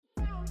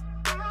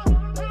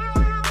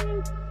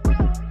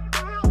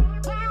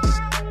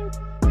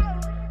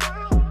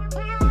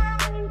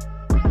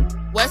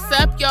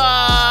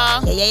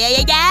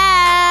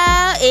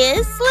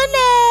It's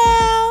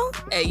Linnell.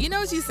 Hey, you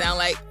know what you sound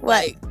like?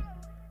 What? Like,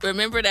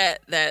 remember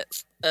that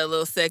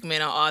little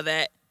segment on All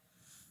That?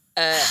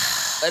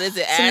 What is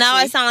it? So now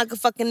I sound like a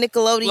fucking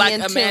Nickelodeon like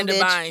tune, Amanda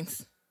bitch.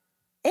 Bynes.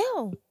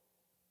 Ew.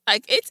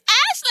 Like, it's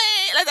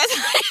Ashley. Like, that's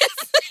how you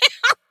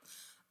sound.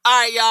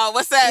 All right, y'all.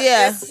 What's up?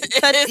 Yeah.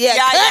 Cut.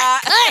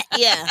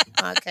 Yeah.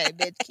 Okay,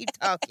 bitch. Keep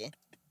talking.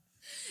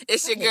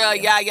 It's your girl,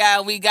 Yaya,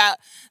 and we got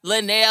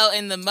Linnell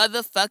in the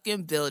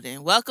motherfucking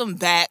building. Welcome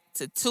back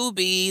to Two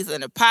B's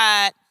and a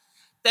Pod.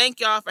 Thank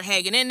y'all for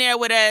hanging in there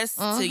with us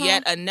to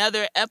yet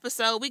another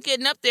episode. We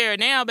getting up there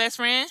now, best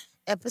friend.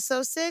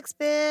 Episode 6,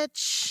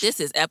 bitch.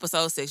 This is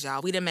episode 6,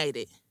 y'all. We done made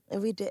it.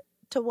 And we did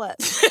to what?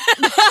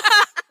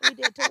 We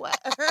did to what?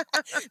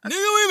 Nigga,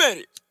 we made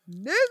it.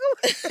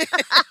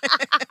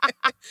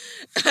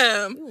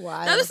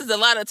 Now, this is a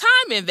lot of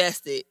time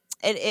invested.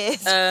 It is.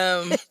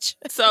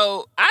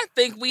 So I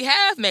think we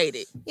have made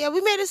it. Yeah,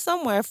 we made it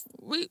somewhere.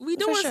 We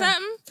doing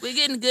something. We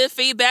getting good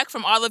feedback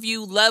from all of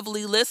you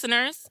lovely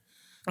listeners.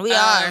 We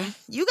are.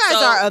 You guys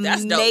are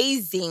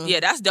amazing. Yeah,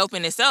 that's dope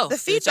in itself. The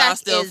feedback y'all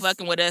still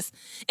fucking with us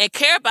and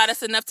care about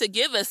us enough to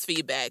give us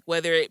feedback,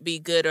 whether it be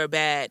good or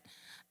bad.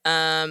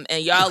 And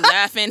y'all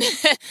laughing,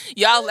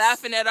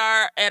 at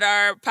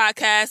our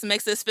podcast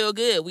makes us feel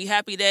good. We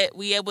happy that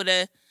we able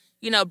to,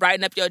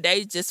 brighten up your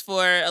day just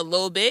for a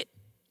little bit.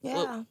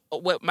 Yeah.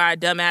 With my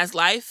dumbass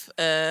life.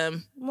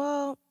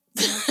 Well,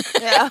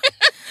 yeah.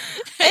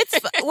 It's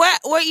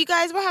we're you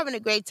guys. We're having a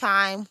great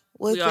time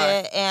with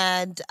it,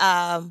 and this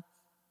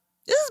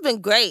has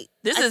been great.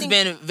 This has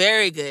been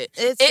very good.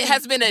 It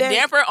has been a very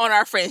damper on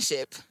our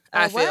friendship.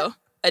 I feel what?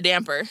 a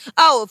damper.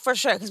 Oh, for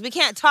sure, because we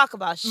can't talk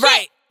about shit.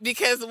 Right,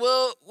 because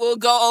we'll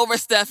go over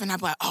stuff, and I'm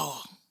like,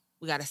 oh,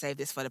 we gotta save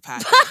this for the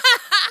podcast.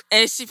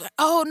 And she's like,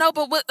 oh, no,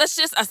 but let's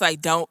just... I was like,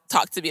 don't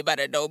talk to me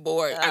about it no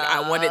more.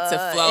 I want it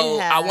to flow.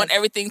 I want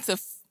everything to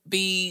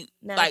be,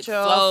 natural. Like,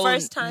 flow.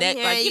 First time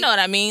here. Like, you know what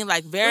I mean?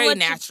 Like, very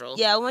natural.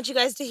 I want you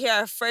guys to hear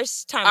our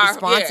first time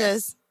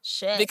responses. Yeah.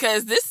 Shit.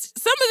 Because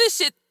some of this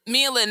shit,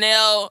 me and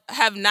Linnell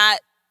have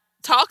not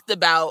talked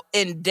about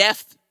in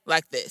depth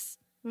like this.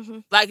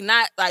 Mm-hmm. Like,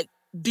 not, like,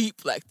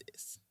 deep like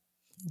this.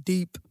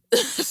 Deep.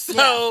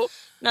 So... Yeah.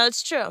 No,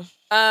 it's true.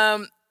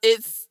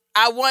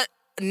 I want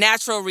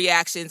natural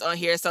reactions on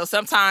here. So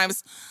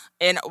sometimes,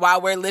 and while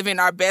we're living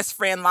our best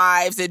friend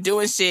lives and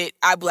doing shit,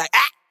 I'd be like,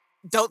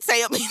 don't say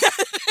it.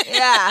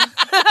 Yeah,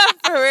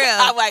 for real.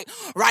 I'm like,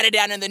 write it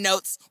down in the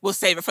notes. We'll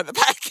save it for the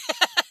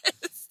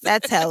podcast.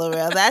 That's hella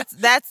real.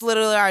 That's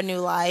literally our new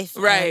life.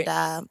 Right.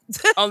 And,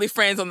 only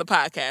friends on the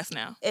podcast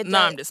now. No,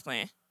 I'm just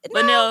playing.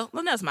 No.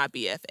 Linnell's my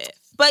BFF.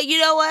 But you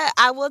know what?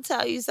 I will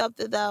tell you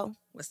something, though.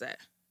 What's that?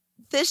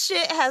 This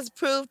shit has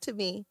proved to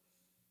me,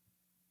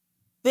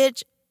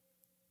 bitch,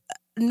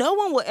 no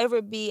one will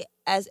ever be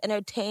as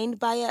entertained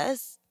by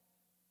us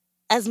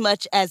as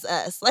much as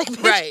us. Like,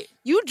 bitch, right.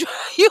 You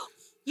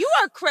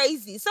are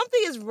crazy. Something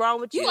is wrong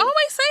with you. You always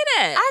say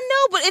that. I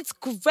know, but it's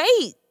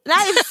great. And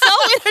I am so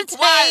entertained.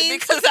 Why?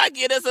 Because I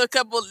get us a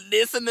couple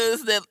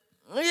listeners that...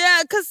 Yeah,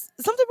 because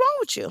something wrong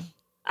with you.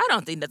 I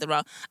don't think nothing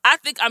wrong. I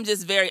think I'm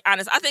just very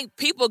honest. I think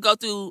people go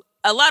through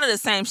a lot of the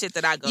same shit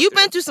that I go through. You've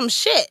been through some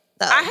shit,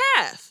 though. I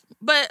have.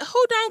 But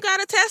who don't got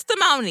a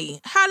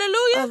testimony?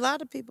 Hallelujah. A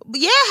lot of people.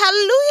 But yeah,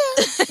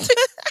 hallelujah.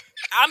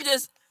 I'm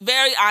just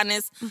very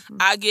honest. Mm-hmm.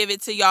 I give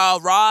it to y'all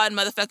raw and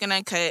motherfucking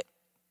uncut.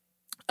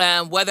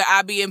 Whether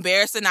I be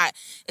embarrassed or not.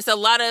 It's a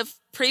lot of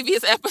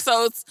previous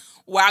episodes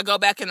where I go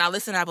back and I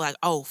listen and I be like,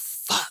 oh,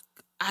 fuck.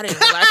 I didn't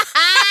realize.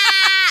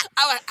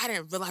 I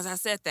didn't realize I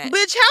said that.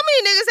 Bitch, how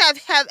many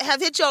niggas have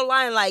hit your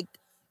line like,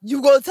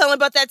 you go tell them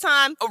about that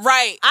time?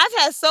 Right. I've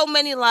had so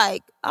many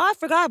like, oh, I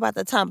forgot about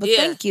that time, but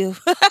thank you.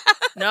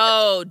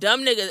 No,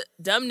 dumb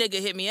nigga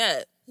hit me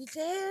up. He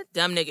did?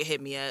 Dumb nigga hit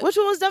me up. Which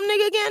one was dumb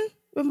nigga again?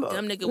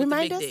 Dumb nigga with the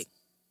big dick.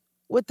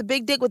 With the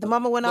big dick, with the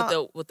mama went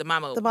on? With the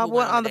mama. The mama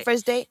went on the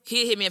first date?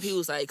 He hit me up. He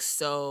was like,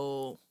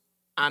 so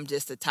I'm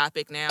just a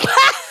topic now.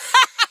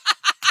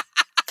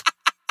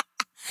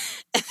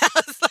 And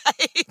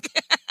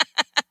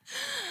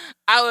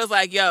I was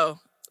like, yo,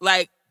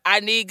 like, I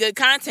need good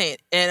content.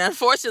 And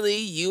unfortunately,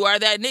 you are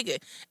that nigga.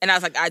 And I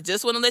was like, I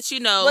just want to let you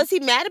know. Was he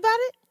mad about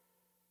it?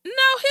 No,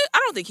 I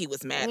don't think he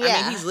was mad. Yeah.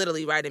 I mean, he's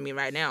literally writing me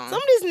right now.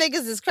 Some of these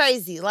niggas is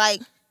crazy.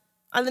 Like,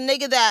 on the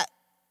nigga that,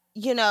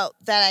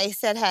 that I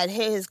said had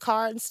hit his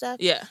car and stuff.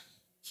 Yeah.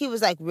 He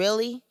was like,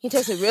 really? He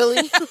texted, really?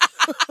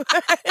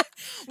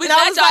 We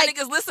got y'all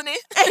niggas listening.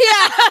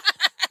 Yeah.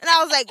 And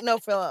I was like, no,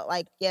 for real.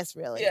 Like, yes,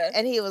 really. Yeah.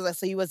 And he was like,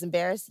 so you was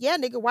embarrassed? Yeah,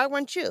 nigga, why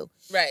weren't you?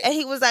 Right. And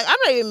he was like, I'm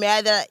not even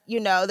mad that,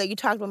 that you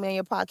talked about me on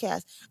your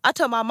podcast. I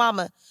told my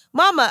mama,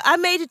 I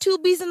made it 2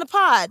 B's in the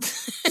pod.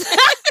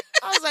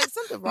 I was like,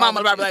 something wrong.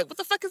 Mama probably like, what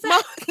the fuck is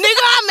that? Nigga,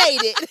 I made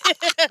it.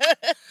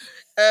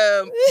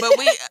 But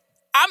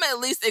I'm at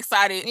least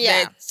excited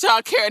that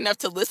y'all care enough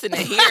to listen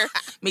and hear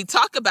me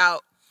talk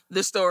about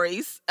the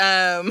stories.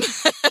 Yeah.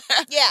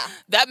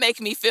 That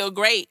make me feel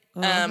great.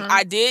 Mm-hmm.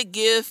 I did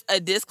give a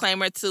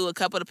disclaimer to a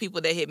couple of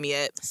people that hit me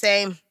up.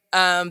 Same.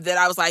 That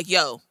I was like,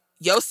 yo,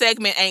 your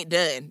segment ain't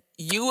done.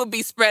 You would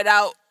be spread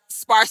out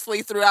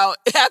sparsely throughout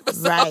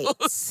episodes. Right.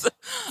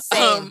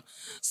 Same.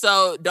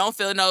 So don't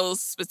feel no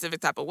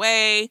specific type of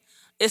way.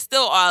 It's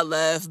still all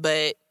love,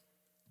 but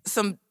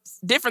some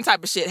different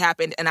type of shit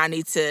happened, and I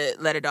need to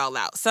let it all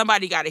out.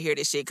 Somebody got to hear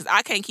this shit, because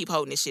I can't keep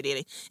holding this shit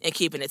in and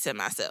keeping it to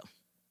myself.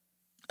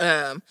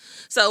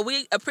 So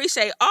we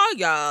appreciate all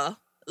y'all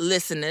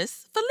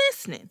listeners for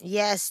listening.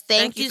 Yes,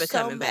 thank you for so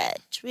coming back.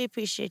 much. We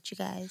appreciate you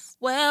guys.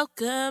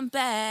 Welcome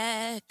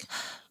back.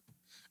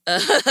 All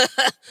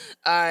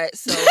right,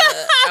 so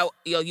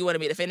you wanted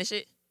me to finish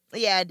it?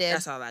 Yeah, I did.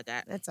 That's all I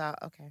got. That's all.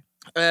 Okay.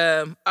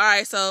 All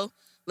right, so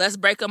let's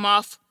break them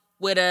off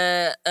with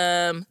a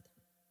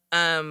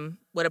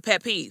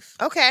pet peeve.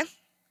 Okay.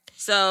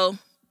 So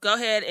go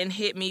ahead and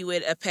hit me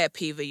with a pet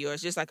peeve of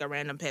yours, just like a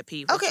random pet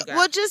peeve. Okay.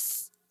 Well,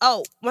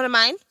 one of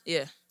mine.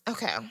 Yeah.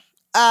 Okay.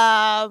 Fuck.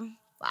 I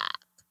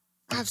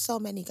have so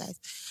many, guys.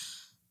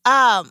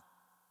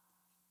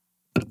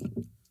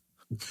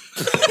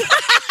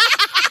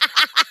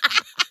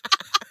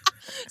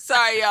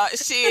 Sorry, y'all.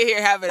 She in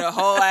here having a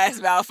whole ass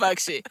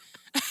malfunction.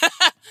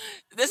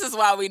 This is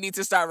why we need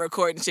to start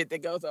recording shit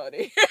that goes on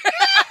here.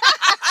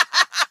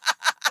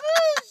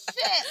 Oh,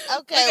 shit.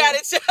 Okay. We got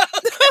it choked.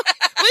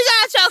 We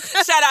got it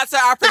choked. Shout out to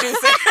our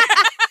producer.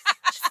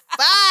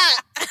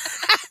 Fuck.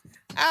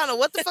 I don't know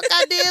what the fuck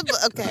I did,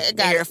 but okay, I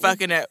got You're it.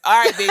 fucking up.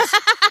 All right,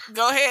 bitch.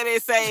 Go ahead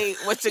and say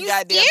what your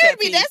goddamn scared pet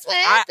me. peeve. That's what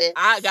happened.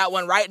 I got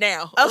one right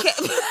now. Okay.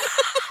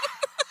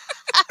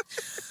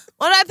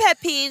 One of my pet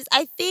peeves,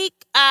 I think,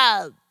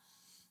 I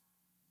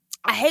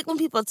hate when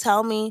people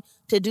tell me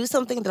to do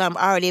something that I'm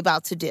already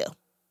about to do.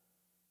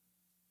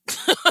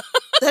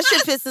 That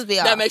shit pisses me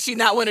off. That makes you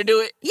not want to do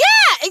it? Yeah,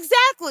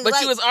 exactly. But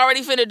you was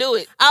already finna do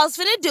it. I was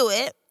finna do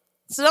it,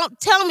 so don't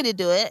tell me to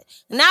do it.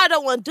 Now I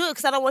don't want to do it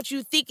because I don't want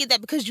you thinking that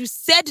because you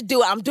said to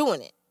do it, I'm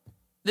doing it.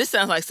 This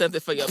sounds like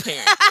something for your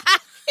parents.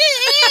 It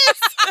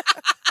is.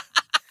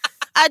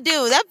 I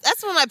do.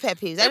 That's one of my pet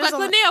peeves. They're like,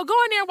 Linnell, go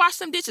in there and wash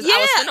some dishes. Yeah, I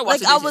was finna wash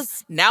the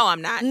dishes. Now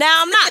I'm not.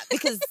 Now I'm not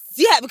because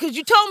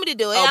you told me to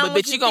do it. Oh, but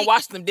bitch, you gonna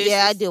wash them dishes.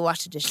 Yeah, I do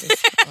wash the dishes.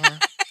 Yeah.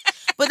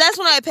 But that's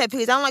one of my pet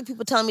peeves. I don't like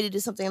people telling me to do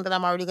something that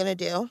I'm already gonna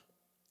do.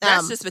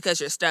 That's just because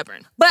you're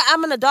stubborn. But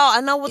I'm an adult.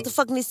 I know what the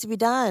fuck needs to be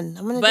done.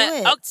 I'm gonna do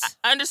it.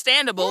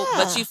 Understandable,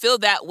 Yeah. but you feel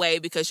that way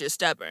because you're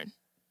stubborn.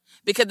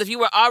 Because if you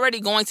were already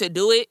going to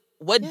do it,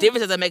 what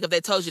difference does it make if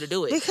they told you to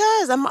do it?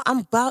 Because I'm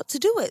about to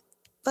do it.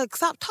 Like,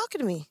 stop talking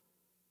to me.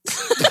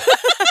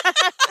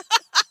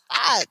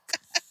 Fuck.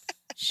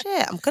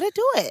 Shit, I'm gonna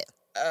do it.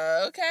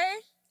 Okay.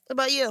 What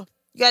about you?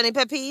 You got any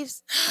pet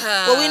peeves?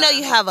 Well, we know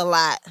you have a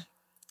lot.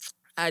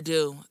 I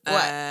do.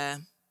 What?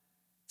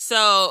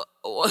 So,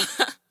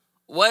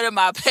 one of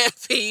my pet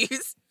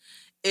peeves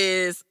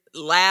is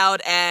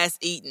loud ass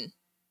eating.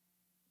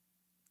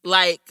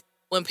 Like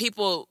when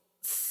people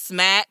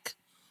smack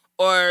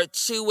or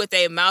chew with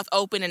their mouth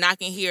open and I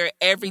can hear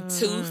every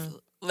tooth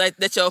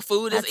that your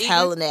food is eating. That's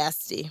hella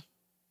nasty.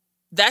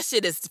 That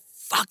shit is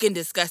fucking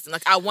disgusting.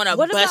 Like I want to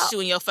bust you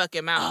in your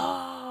fucking mouth.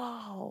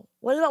 Oh,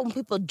 what about when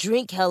people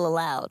drink hella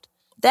loud?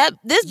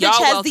 This Y'all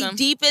bitch has welcome. the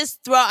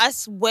deepest throat. I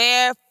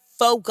swear,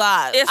 for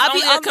God. It's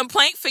only a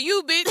complaint for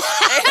you, bitch.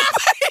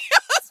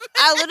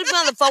 I literally been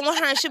on the phone with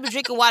her and she be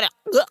drinking water.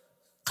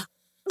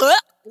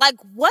 Like,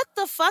 what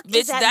the fuck bitch,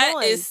 is that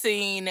noise? is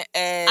seen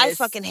as I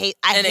fucking hate.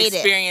 I an hate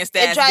experienced it.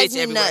 ass It drives bitch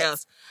me everywhere nuts.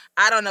 else.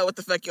 I don't know what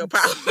the fuck your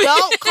problem is.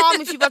 Don't call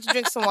me if you about to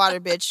drink some water,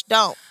 bitch.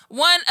 Don't.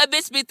 One, a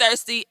bitch be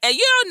thirsty, and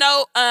you don't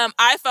know.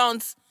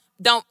 iPhones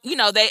don't.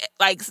 They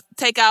like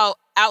take out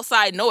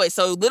outside noise,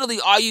 so literally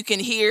all you can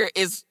hear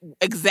is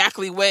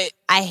exactly what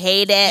I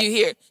hate it. you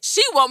hear.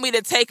 She want me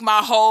to take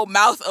my whole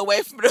mouth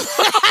away from the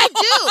phone. I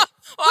do.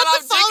 While Put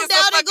I'm the phone drinking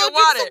down some and go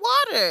fucking drink some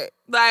water.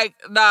 Like,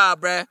 nah,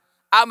 bruh.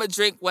 I'ma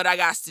drink what I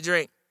got to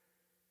drink.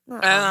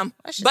 That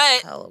shit's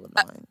But hella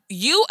annoying.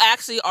 you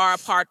actually are a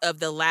part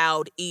of the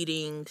loud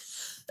eating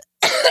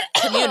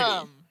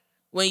community.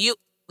 When you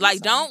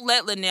don't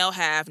let Linnell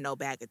have no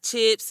bag of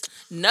chips,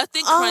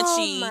 nothing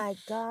crunchy. Oh my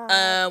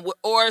God.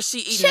 Or she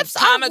eating Chips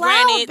are loud,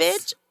 pomegranates.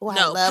 bitch. Oh, I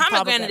No, love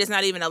pomegranate is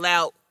not even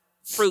allowed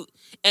fruit.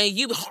 And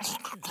you,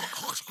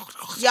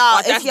 Y'all,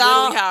 like, that's if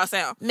y'all, literally how it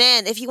sounds.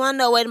 man, if you want to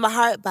know where in my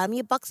heart, buy me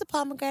a box of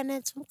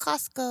pomegranates from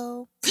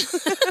Costco.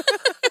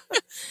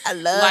 I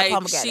love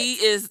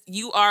pomegranates.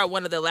 You are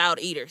one of the loud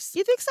eaters.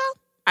 You think so?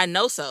 I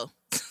know so.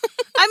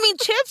 I mean,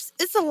 chips,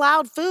 it's a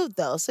loud food,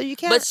 though, so you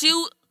can't. But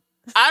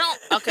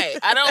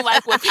I don't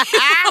like when people,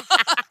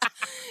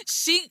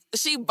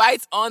 she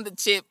bites on the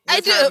chip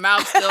with her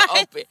mouth still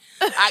open.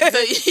 So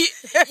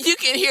you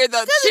can hear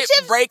the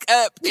chip break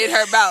up in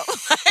her mouth.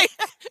 Like,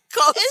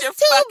 close your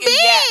fucking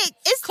yap.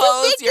 It's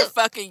Close too big. your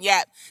fucking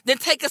yap. Then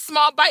take a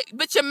small bite,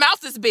 but your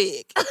mouth is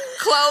big.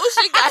 Close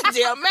your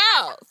goddamn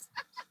mouth.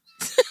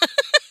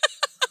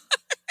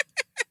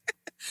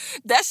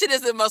 That shit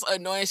is the most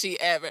annoying shit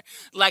ever.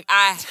 Like,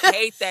 I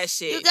hate that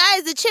shit. You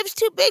guys, the chip's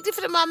too big to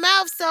fit in my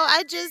mouth, so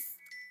I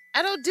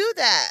don't do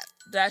that.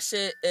 That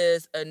shit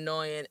is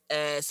annoying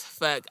as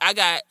fuck. I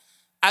got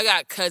I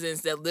got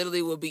cousins that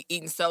literally will be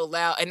eating so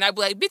loud, and I'd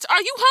be like, "Bitch,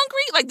 are you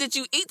hungry? Like, did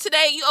you eat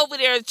today? You over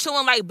there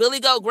chewing like Billy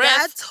Goat Gruff?"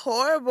 That's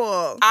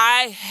horrible.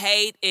 I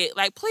hate it.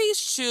 Like, please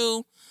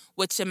chew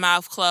with your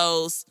mouth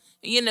closed.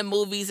 You in the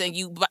movies and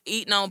you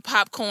eating on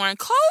popcorn,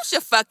 close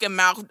your fucking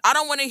mouth. I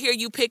don't want to hear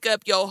you pick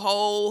up your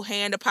whole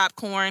hand of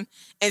popcorn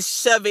and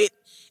shove it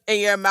in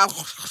your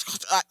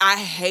mouth. I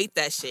hate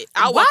that shit.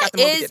 I'll walk out the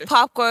movie Why is theater.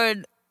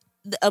 popcorn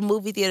a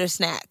movie theater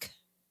snack?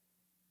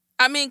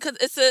 I mean, because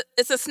it's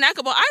a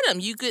snackable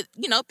item. You could,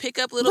 pick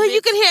up little But bits.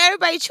 you can hear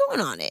everybody chewing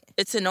on it.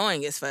 It's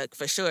annoying as fuck,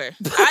 for sure.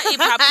 I eat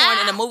popcorn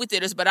in the movie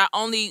theaters, but I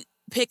only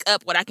pick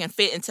up what I can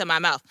fit into my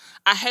mouth.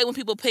 I hate when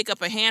people pick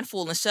up a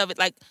handful and shove it.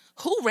 Like,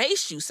 who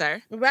raised you,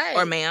 sir? Right.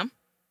 Or ma'am?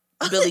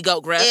 Billy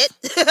Goat Gruff.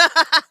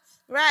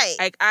 Right.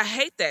 Like, I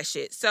hate that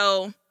shit.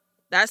 So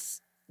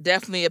that's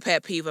definitely a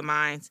pet peeve of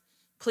mine.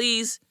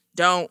 Please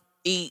don't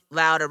eat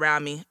loud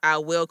around me. I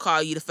will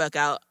call you the fuck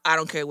out. I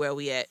don't care where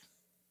we at.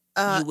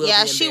 You will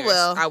yeah, be she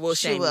embarrassed. will. I will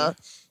shame you.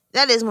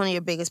 That is one of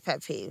your biggest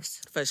pet peeves.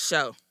 For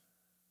sure.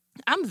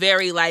 I'm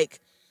very,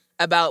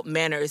 about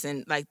manners,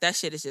 and, that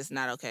shit is just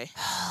not okay.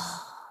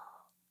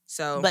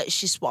 So. But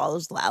she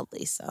swallows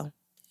loudly, so.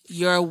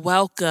 You're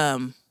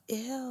welcome.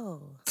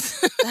 Ew.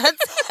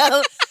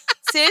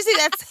 Seriously,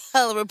 that's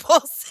hella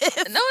repulsive.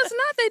 No, it's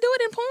not. They do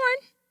it in porn.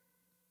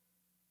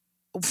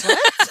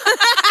 What?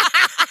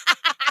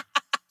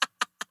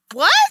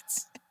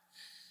 What?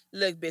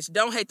 Look, bitch,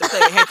 don't hate the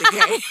player, hate the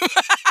game.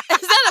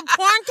 Is that a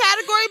porn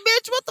category,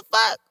 bitch? What the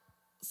fuck?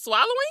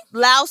 Swallowing?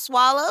 Loud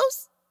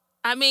swallows?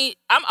 I mean,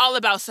 I'm all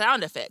about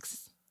sound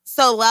effects.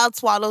 So loud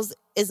swallows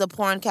is a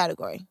porn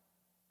category.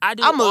 I'm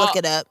gonna look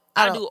it up.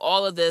 I do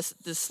all of this,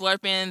 the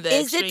slurping, the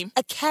is extreme. Is it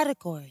a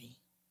category?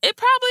 It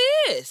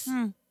probably is.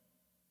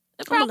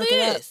 It probably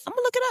is. I'm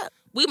gonna look it up.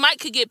 We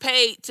could get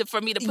paid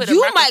for me to put a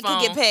You microphone. might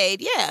could get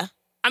paid, yeah.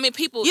 I mean,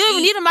 people. You don't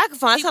even need a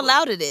microphone. That's how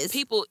loud it is.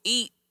 People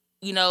eat,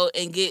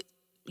 and get,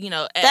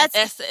 that's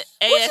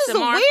ASMR. Which is a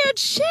weird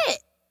shit.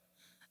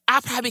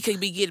 I probably could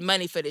be getting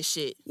money for this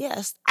shit.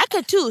 Yes, I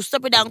could too.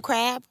 Slurping down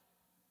crab.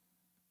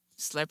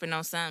 Slurping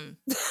on something.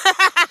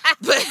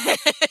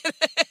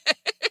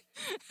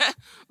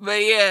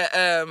 But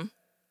yeah,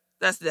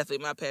 that's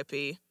definitely my pet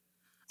peeve.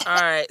 All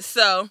right,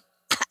 so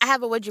I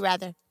have a would you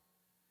rather.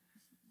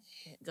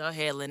 Go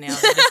ahead, Linnell.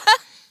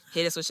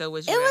 Hit us with your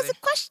would you rather. rather. It was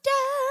a question.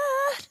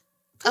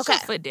 Put your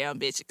foot down,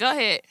 bitch. Go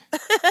ahead.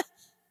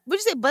 Would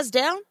you say bust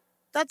down,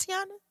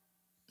 Tatiana?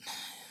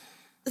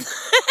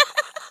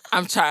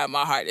 I'm trying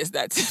my hardest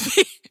not to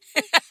be.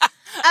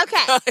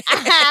 Okay,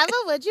 I have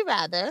a would you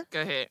rather.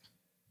 Go ahead.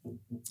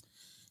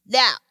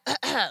 Now,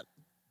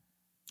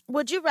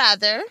 would you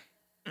rather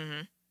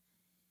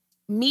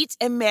meet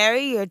and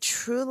marry your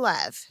true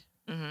love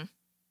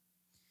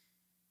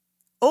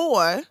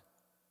or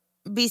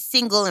be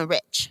single and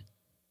rich?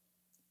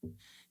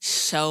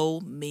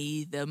 Show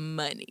me the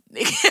money,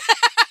 nigga.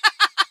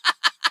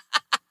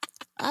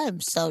 I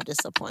am so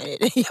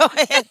disappointed in your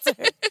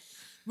answer.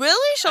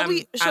 Really? Show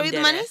you the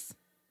money? Ass.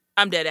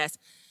 I'm dead ass.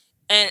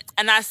 And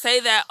I say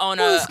that on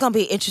it's going to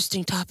be an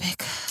interesting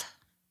topic.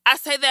 I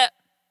say that,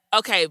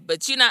 okay,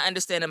 but you're not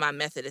understanding my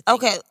method of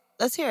thinking. Okay,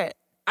 let's hear it.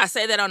 I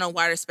say that on a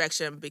wider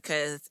spectrum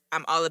because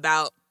I'm all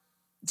about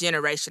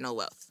generational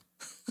wealth,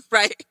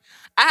 right?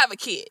 I have a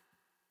kid.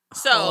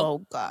 So,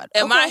 oh God.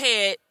 In my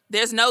head,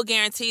 there's no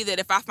guarantee that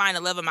if I find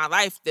the love of my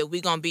life that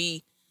we're going to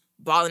be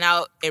balling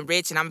out and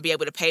rich and I'm going to be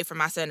able to pay for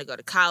my son to go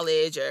to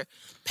college or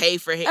pay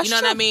for him,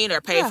 what I mean?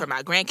 Or pay for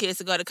my grandkids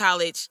to go to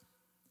college.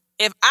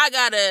 If I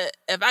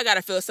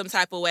gotta feel some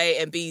type of way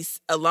and be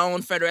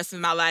alone for the rest of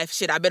my life,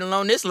 shit, I've been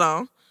alone this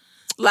long.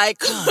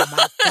 Oh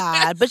my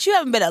God. But you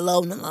haven't been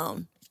alone.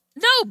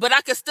 No, but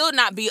I could still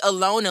not be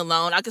alone.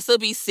 I could still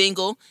be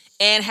single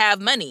and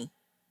have money.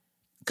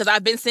 Because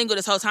I've been single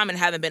this whole time and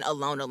haven't been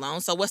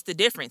alone. So what's the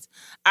difference?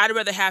 I'd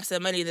rather have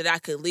some money that I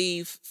could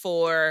leave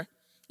for,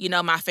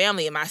 my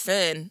family and my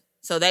son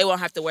so they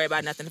won't have to worry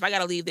about nothing. If I got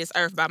to leave this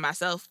earth by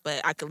myself,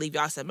 but I could leave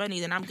y'all some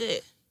money, then I'm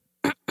good.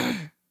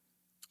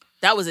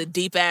 That was a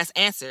deep-ass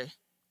answer.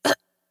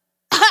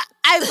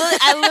 I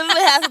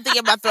literally had something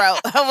in my throat.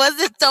 I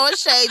wasn't throwing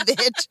shade,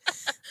 bitch.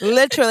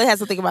 Literally had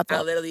something in my throat.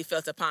 I literally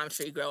felt a palm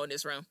tree grow in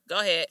this room. Go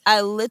ahead.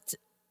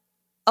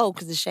 Oh,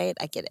 because the shade?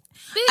 I get it.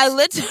 Bitch. I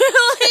literally...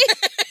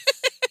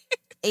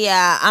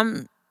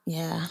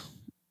 Yeah.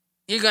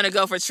 You're going to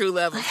go for true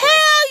love. Hell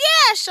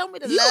yeah. Show me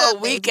the love, You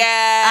a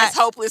weak-ass,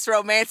 hopeless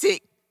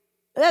romantic.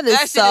 That shit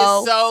is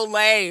so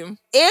lame.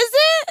 Is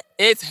it?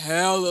 It's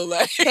hella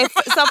lame. Okay,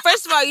 so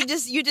first of all, you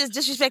just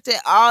disrespected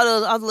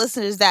all the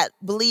listeners that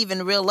believe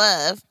in real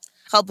love,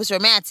 hopeless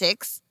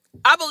romantics.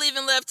 I believe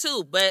in love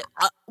too, but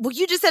well,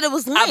 you just said it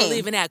was lame. I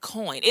believe in that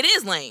coin. It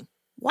is lame.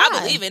 Why?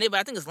 I believe in it, but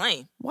I think it's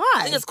lame. Why?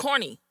 I think it's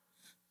corny.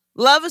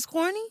 Love is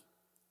corny?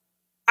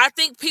 I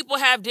think people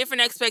have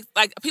different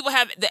people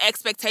have the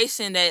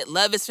expectation that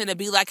love is finna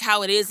be like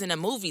how it is in the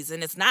movies,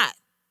 and it's not.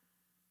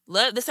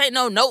 Love, this ain't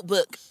no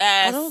Notebook.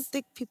 I don't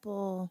think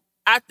people...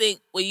 I think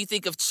when you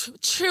think of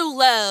true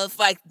love,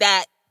 like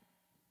that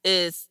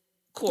is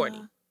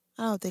corny.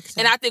 I don't think so.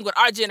 And I think with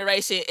our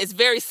generation, it's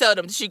very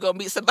seldom that you're going to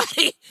meet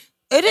somebody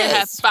it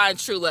and is. find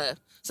true love.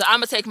 So I'm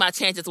going to take my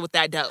chances with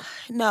that dough.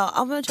 No,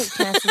 I'm going to take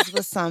chances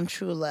with some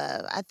true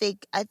love. I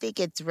think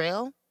it's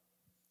real.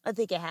 I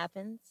think it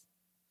happens.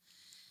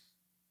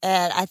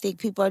 And I think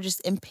people are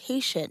just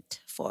impatient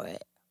for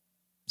it.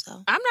 So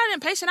I'm not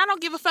impatient. I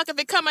don't give a fuck if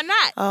it come or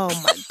not. oh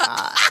my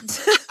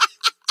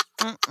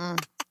God.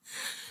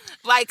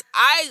 Like,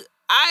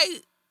 I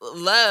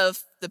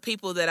love the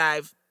people that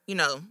I've,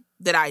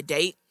 that I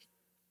date.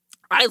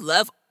 I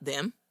love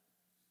them.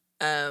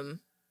 You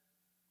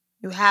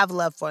have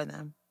love for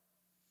them.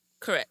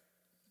 Correct.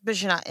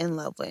 But you're not in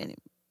love with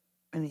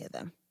any of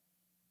them.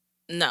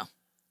 No.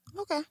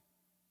 Okay. Have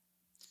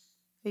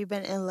you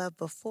been in love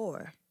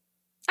before?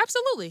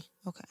 Absolutely.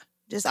 Okay.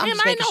 I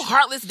ain't no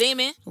heartless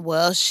demon.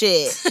 Well,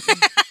 shit.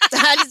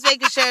 I'm just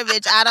making sure,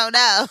 bitch. I don't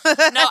know.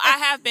 No, I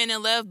have been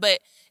in love, but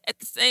at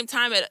the same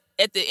time,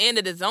 at the end,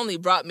 it has only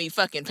brought me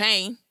fucking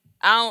pain.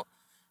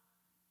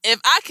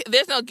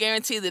 There's no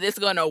guarantee that it's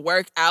going to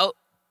work out.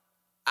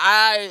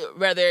 I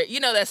rather,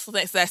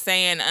 that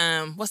saying,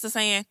 what's the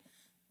saying?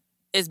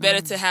 It's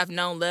better to have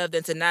known love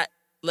than to not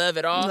love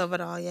at all. Love at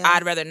all, yeah.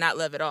 I'd rather not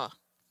love at all.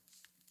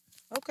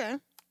 Okay.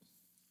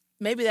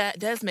 Maybe that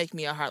does make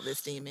me a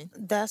heartless demon.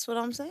 That's what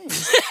I'm saying.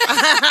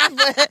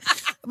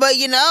 but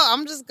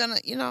I'm just gonna,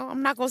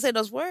 I'm not gonna say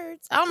those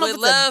words. I don't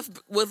know.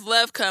 With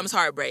love comes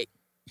heartbreak.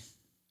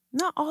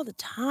 Not all the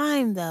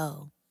time,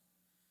 though.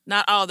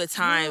 Not all the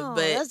time, no,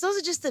 but those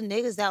are just the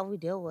niggas that we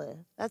deal with.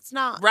 That's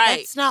not right.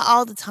 That's not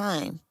all the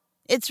time.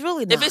 It's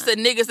really not. If it's the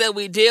niggas that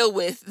we deal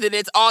with, then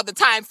it's all the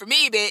time for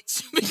me,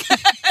 bitch.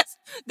 Because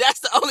that's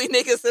the only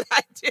niggas that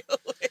I deal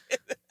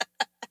with.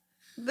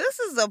 This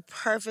is a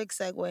perfect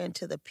segue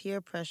into the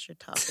peer pressure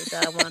topic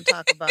that I want to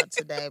talk about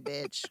today,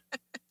 bitch.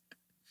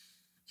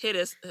 Hit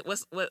us.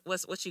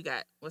 What you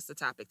got? What's the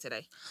topic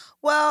today?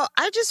 Well,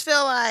 I just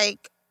feel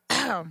like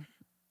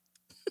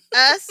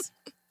us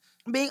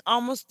being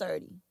almost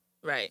 30.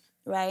 Right.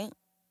 Right?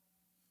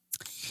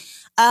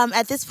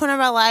 At this point in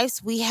our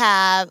lives, we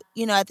have,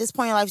 at this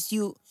point in our lives,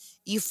 you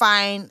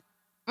find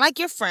like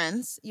your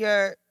friends,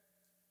 your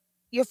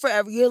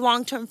forever, your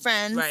long-term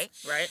friends, right,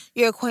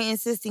 your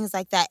acquaintances, things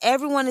like that.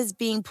 Everyone is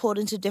being pulled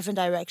into different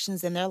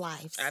directions in their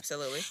lives.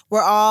 Absolutely.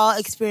 We're all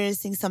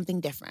experiencing something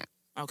different.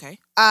 Okay.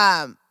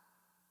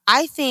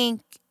 I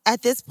think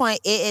at this point,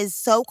 it is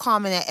so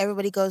common that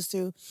everybody goes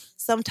through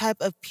some type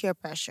of peer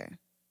pressure.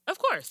 Of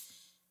course.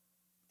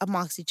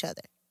 Amongst each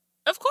other.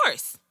 Of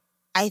course.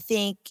 I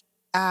think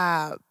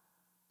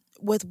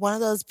with one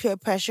of those peer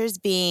pressures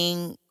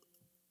being,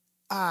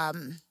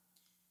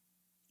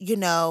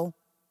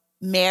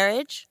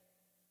 marriage,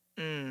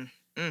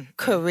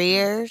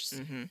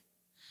 careers,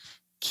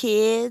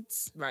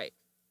 kids, right,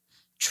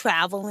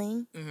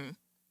 traveling,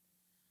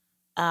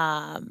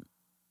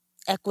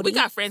 equity. We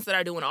got friends that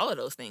are doing all of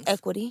those things.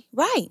 Equity,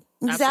 right?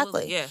 Exactly.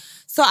 Absolutely, yeah.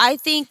 So I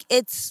think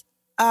it's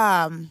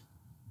a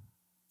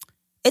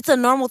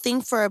normal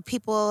thing for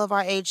people of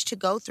our age to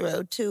go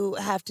through, to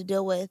have to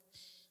deal with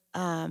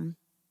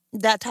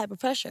that type of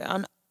pressure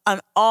on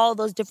all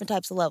those different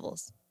types of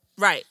levels.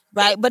 Right.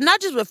 Right. But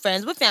not just with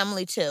friends, with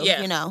family too.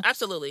 Yeah.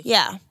 Absolutely.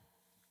 Yeah.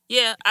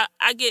 Yeah.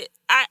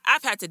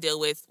 I've had to deal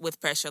with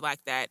pressure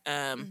like that.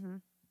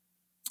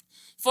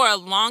 For a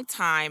long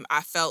time,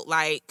 I felt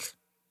like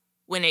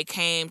when it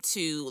came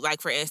to,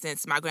 like, for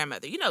instance, my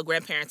grandmother,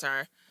 grandparents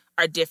are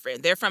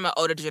different. They're from an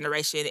older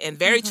generation and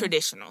very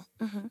traditional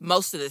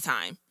most of the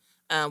time,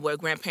 where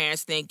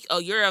grandparents think, oh,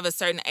 you're of a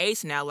certain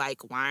age now.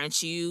 Like, why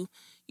aren't you,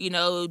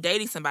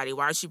 dating somebody?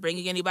 Why aren't you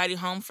bringing anybody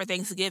home for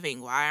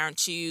Thanksgiving? Why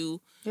aren't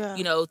you,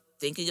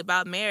 thinking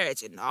about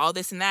marriage and all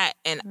this and that?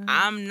 And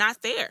I'm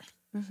not there.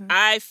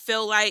 I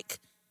feel like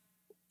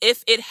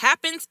if it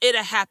happens,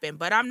 it'll happen.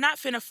 But I'm not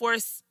finna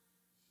force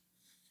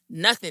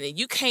nothing. And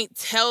you can't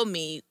tell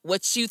me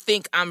what you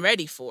think I'm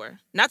ready for.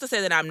 Not to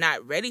say that I'm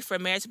not ready for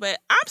marriage, but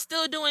I'm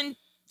still doing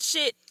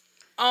shit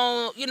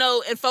on,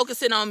 and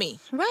focusing on me.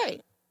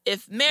 Right.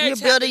 If marriage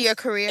You're building your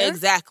career.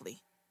 Exactly.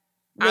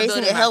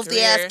 Raising a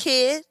healthy-ass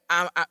kid.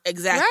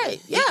 Exactly.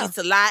 Right, yeah. He eats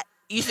a lot.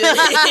 You feel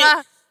me?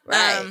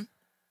 Right.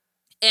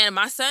 And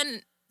my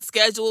son's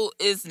schedule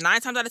is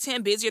 9 times out of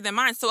 10 busier than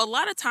mine. So a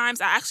lot of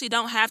times I actually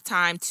don't have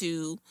time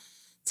to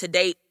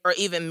date or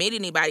even meet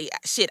anybody.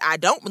 Shit, I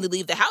don't really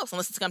leave the house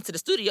unless it's come to the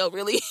studio,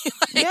 really.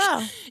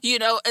 Yeah.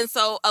 And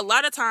so a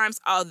lot of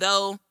times,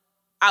 although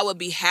I would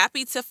be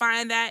happy to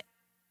find that,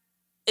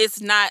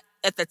 it's not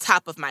at the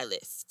top of my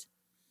list.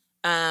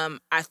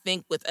 I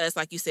think with us,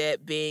 like you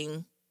said,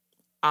 being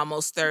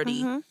almost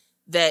 30,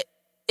 that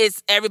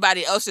it's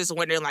everybody else just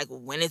wondering, like,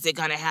 when is it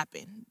gonna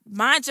happen?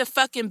 Mind your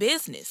fucking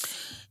business.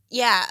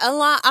 Yeah, a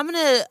lot. I'm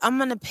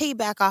gonna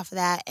piggyback off of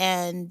that,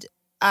 and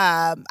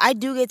I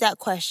do get that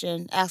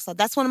question asked.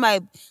 That's one of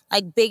my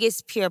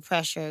biggest peer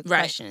pressure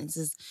questions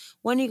is,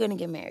 when are you gonna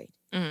get married?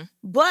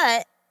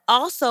 But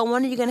also,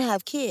 when are you gonna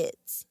have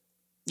kids?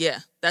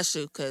 Yeah, that's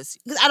true, because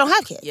I don't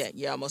have kids. Yeah,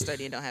 you're almost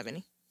 30 and don't have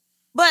any.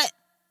 But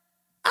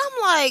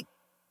I'm like,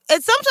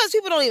 and sometimes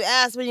people don't even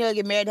ask when you're gonna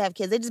get married to have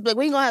kids. They just be like,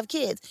 when you gonna have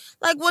kids?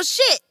 Like, well,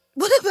 shit.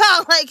 What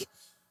about, like,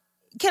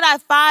 can I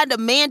find a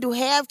man to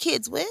have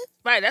kids with?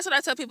 Right. That's what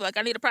I tell people. Like,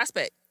 I need a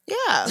prospect.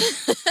 Yeah. And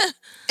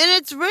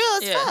it's real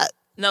as fuck.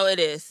 No, it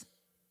is.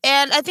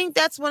 And I think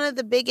that's one of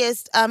the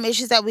biggest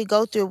issues that we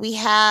go through. We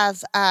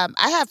have, I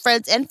have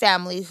friends and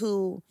family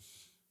who,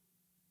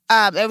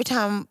 every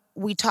time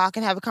we talk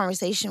and have a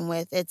conversation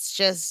with, it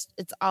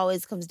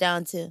always comes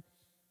down to,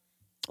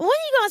 when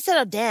are you going to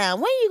settle down?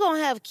 When are you going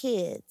to have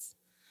kids?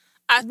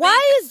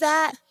 Why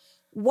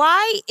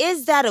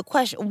is that a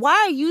question? Why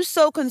are you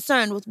so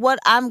concerned with what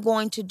I'm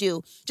going to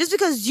do? Just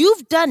because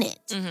you've done it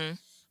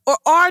or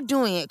are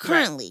doing it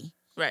currently.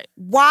 Right.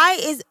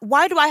 Why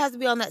do I have to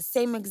be on that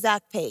same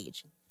exact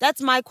page? That's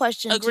my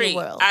question to the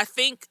world. I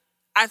think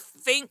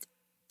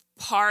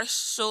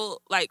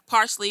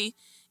partially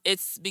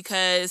it's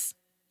because,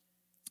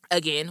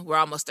 again, we're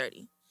almost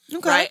 30.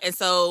 Okay. Right? And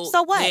so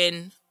what?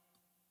 Then,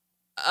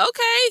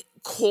 okay,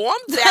 calm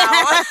down.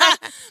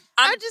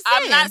 I'm just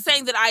saying. I'm not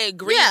saying that I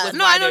agree with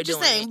why they're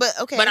doing it. But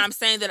okay. But I'm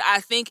saying that I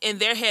think in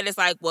their head it's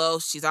like,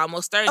 well, she's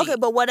almost 30. Okay,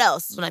 but what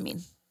else is what I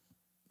mean?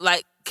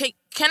 Like, can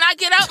I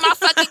get out my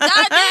fucking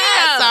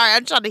goddamn? Sorry,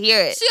 I'm trying to hear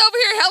it. She over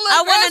here hella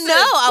I want to know.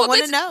 I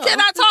want to bitch, know. Can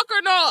I talk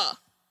or no?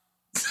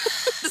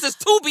 This is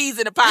 2 bees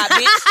in a pod,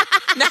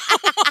 bitch. Not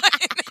one.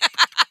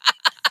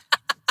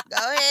 Go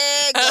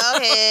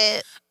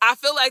ahead. I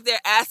feel like they're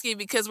asking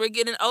because we're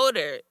getting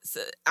older.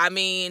 So, I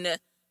mean,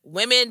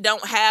 women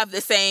don't have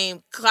the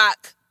same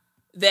clock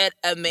that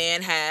a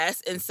man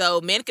has. And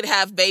so men could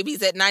have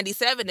babies at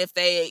 97 if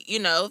they,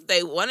 if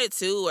they wanted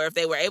to or if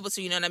they were able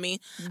to, you know what I mean?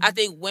 Mm-hmm. I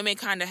think women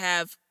kind of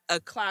have a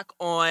clock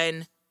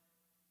on,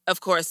 of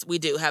course, we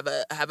do have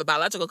a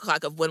biological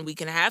clock of when we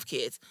can have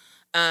kids.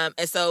 And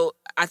so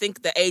I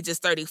think the age is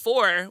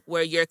 34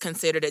 where you're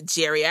considered a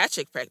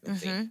geriatric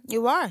pregnancy. Mm-hmm.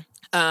 You are.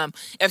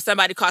 If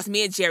somebody calls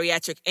me a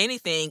geriatric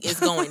anything, it's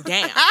going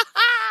down.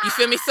 You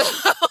feel me? So...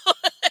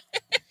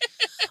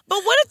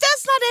 But what if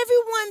that's not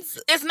everyone's...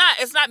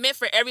 It's not meant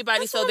for everybody,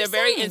 that's so they're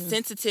very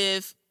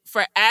insensitive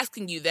for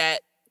asking you that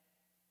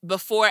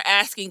before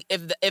asking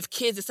if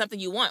kids is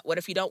something you want. What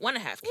if you don't want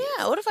to have kids?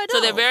 Yeah, what if I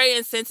don't? So they're very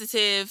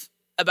insensitive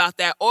about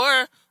that.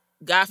 Or,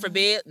 God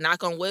forbid,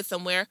 knock on wood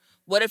somewhere,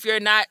 what if you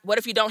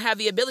don't have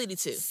the ability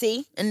to?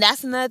 See? And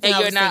that's another thing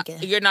thinking.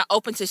 You're not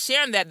open to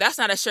sharing that. That's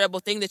not a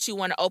shareable thing that you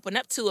want to open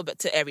up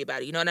to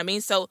everybody. You know what I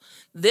mean? So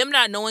them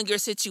not knowing your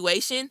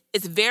situation,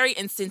 it's very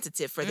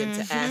insensitive for them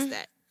to ask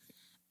that.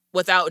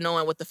 Without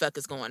knowing what the fuck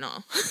is going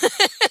on.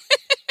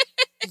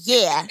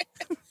 Yeah.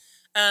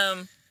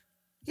 That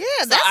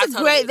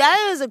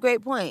is a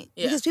great point.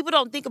 Yeah. Because people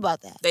don't think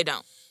about that. They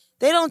don't.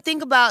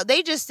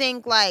 They just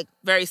think like...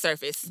 Very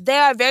surface. They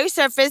are very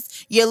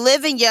surface. You're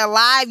living, you're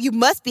alive, you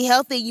must be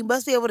healthy, you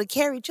must be able to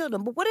carry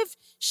children. But what if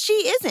she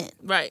isn't?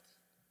 Right.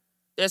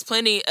 There's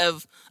plenty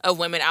of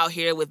women out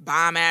here with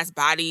bomb-ass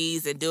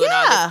bodies and doing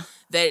all this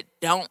that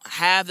don't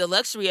have the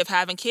luxury of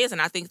having kids.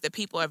 And I think that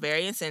people are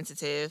very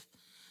insensitive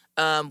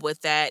with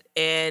that,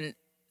 and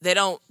they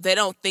don't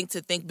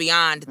think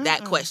beyond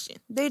that question.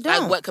 They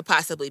don't. Like what could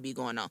possibly be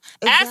going on.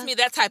 Exactly. Ask me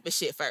that type of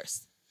shit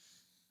first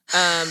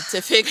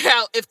to figure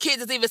out if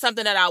kids is even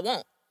something that I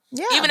want.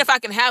 Yeah. Even if I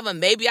can have them,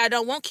 maybe I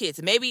don't want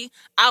kids. Maybe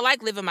I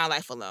like living my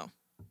life alone.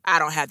 I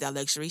don't have that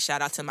luxury.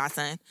 Shout out to my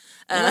son.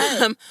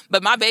 Right.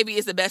 But my baby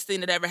is the best thing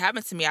that ever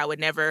happened to me. I would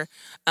never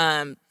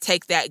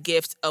take that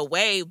gift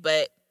away.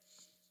 But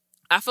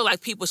I feel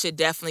like people should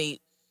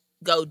definitely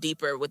go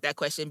deeper with that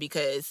question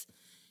because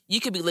you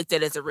could be looked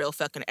at as a real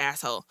fucking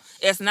asshole.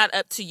 It's not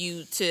up to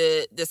you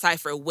to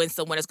decipher when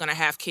someone is going to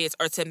have kids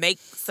or to make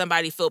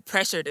somebody feel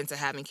pressured into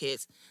having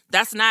kids.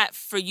 That's not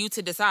for you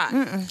to decide.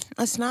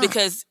 That's not.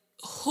 Because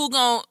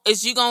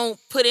is you going to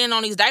put in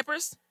on these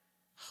diapers?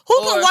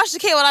 Who's going to watch the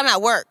kid when I'm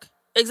at work?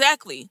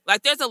 Exactly.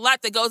 Like, there's a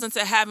lot that goes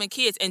into having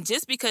kids. And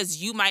just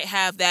because you might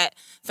have that,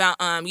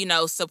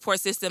 support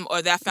system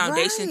or that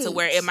foundation to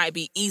where it might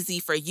be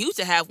easy for you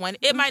to have one,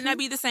 it might not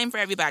be the same for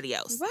everybody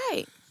else.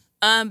 Right.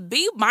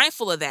 Be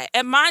mindful of that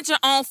and mind your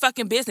own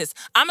fucking business.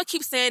 I'm going to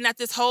keep saying that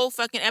this whole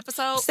fucking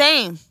episode.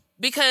 Same.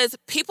 Because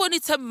people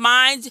need to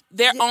mind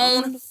their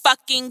own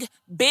fucking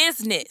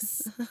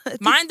business.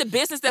 Mind the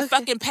business that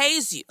fucking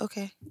pays you.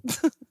 Okay.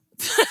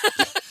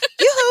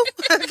 Yoo-hoo.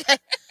 Okay.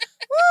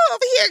 Woo,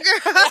 over here,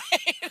 girl.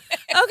 Right.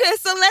 Okay,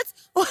 so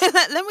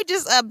let me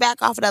just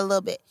back off of that a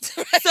little bit.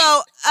 Right.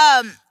 So,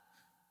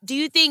 do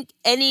you think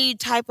any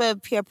type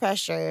of peer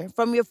pressure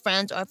from your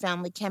friends or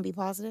family can be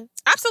positive?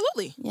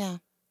 Absolutely. Yeah.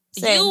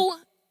 Same. You,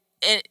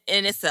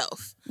 in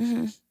itself,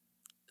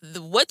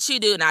 what you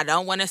do, and I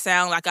don't want to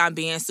sound like I'm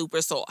being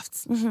super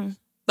soft,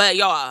 but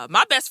y'all,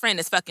 my best friend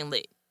is fucking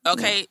lit,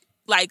 okay? Yeah.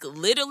 Like,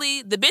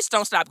 literally, the bitch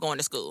don't stop going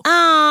to school.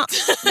 Wow.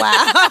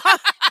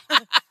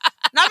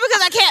 Not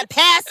because I can't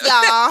pass,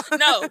 y'all.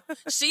 No,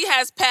 she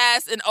has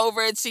passed and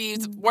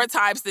overachieved more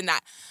times than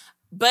not.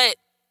 But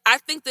I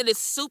think that it's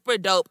super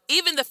dope.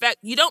 Even the fact,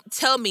 you don't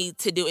tell me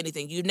to do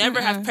anything. You never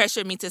have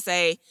pressured me to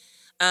say,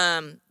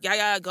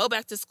 go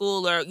back to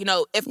school, or,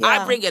 if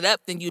I bring it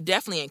up, then you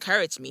definitely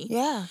encourage me.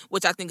 Yeah.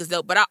 Which I think is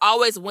dope. But I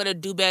always want to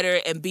do better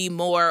and be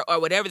more, or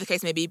whatever the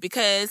case may be,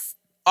 because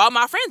all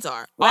my friends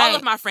are. Right. All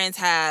of my friends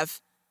have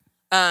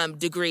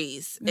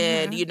degrees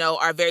and, you know,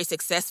 are very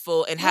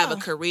successful and have a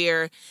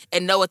career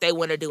and know what they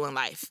want to do in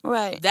life.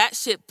 Right. That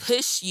should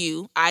push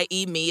you,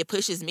 i.e. me, it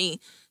pushes me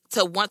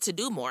to want to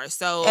do more.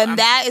 So, and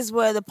that is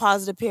where the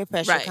positive peer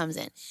pressure Right. comes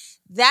in.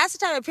 That's the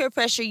type of peer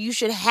pressure you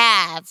should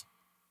have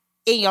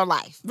in your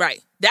life. Right.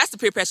 That's the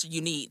peer pressure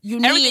you need. You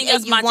need Everything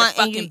else mind your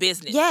fucking you,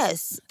 business.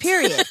 Yes,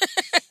 period.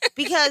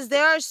 Because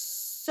there are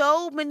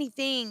so many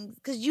things.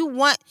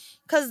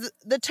 Because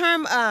the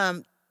term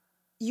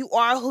you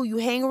are who you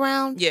hang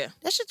around, Yeah.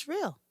 that shit's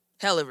real.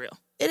 Hella real.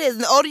 It is.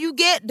 And the older you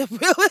get, the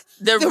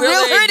realer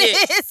realer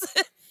it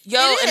is. Yo,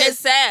 It and is. it's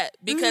sad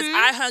because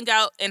I hung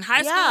out in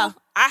high school.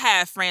 I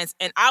had friends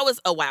and I was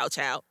a wild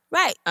child.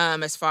 Right.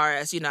 As far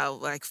as, you know,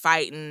 like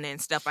fighting and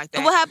stuff like that.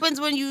 And what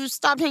happens when you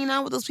stop hanging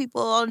out with those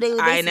people on a daily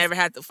basis? I never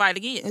had to fight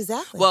again.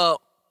 Exactly.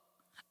 Well,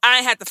 I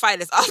ain't had to fight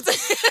as often.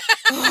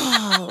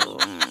 Oh,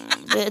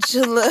 bitch,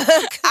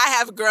 look. I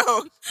have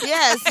grown.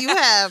 Yes, you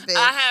have, bitch.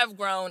 I have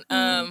grown.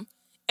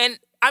 And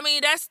I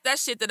mean,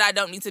 that's shit that I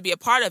don't need to be a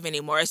part of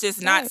anymore. It's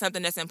just not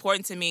something that's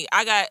important to me.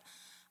 I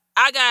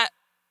got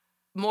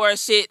more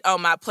shit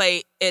on my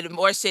plate and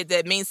more shit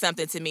that means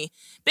something to me.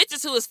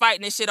 Bitches who is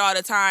fighting this shit all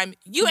the time,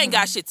 you ain't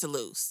got shit to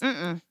lose.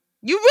 Mm-mm.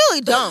 You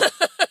really don't.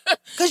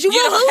 Because you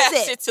will don't have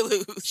lose it. shit to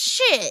lose.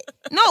 Shit.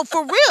 No,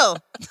 for real.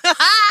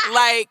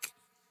 Like,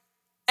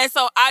 and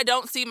so I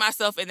don't see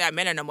myself in that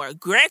manner no more.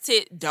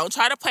 Granted, don't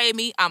try to play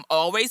me. I'm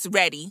always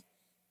ready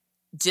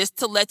just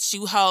to let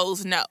you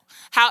hoes know.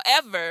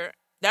 However,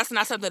 that's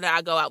not something that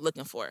I go out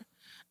looking for.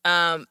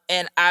 And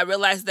I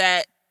realize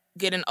that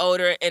getting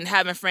older and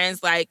having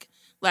friends like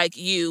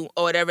you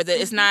or whatever, that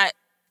it's not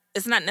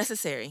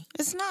necessary.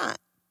 It's not.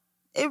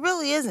 It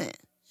really isn't.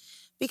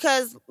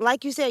 Because,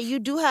 like you said,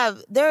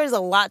 there is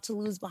a lot to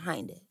lose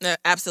behind it.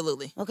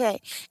 Absolutely.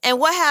 Okay? And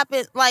what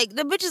happened, like,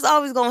 the bitch is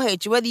always gonna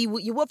hate you. Whether you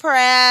whoop her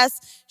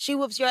ass, she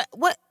whoops your ass,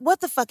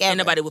 what the fuck ever. Ain't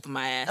nobody whooping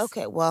my ass.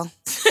 Okay, well,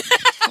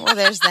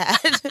 there's that.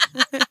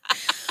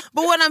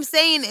 But what I'm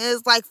saying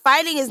is, like,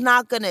 fighting is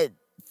not gonna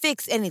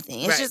fix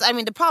anything. It's just, I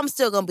mean, the problem's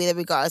still gonna be there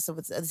regardless of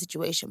the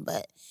situation.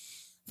 But,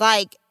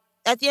 like,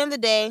 at the end of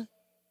the day,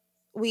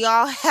 we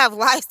all have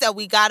lives that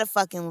we gotta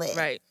fucking live.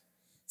 Right.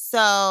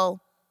 So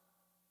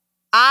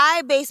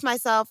I base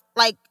myself,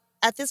 like,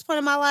 at this point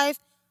in my life,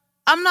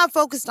 I'm not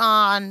focused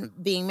on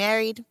being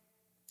married,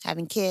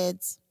 having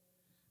kids.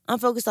 I'm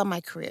focused on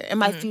my career and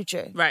my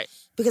future. Right.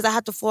 Because I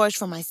have to flourish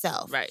for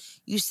myself. Right.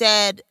 You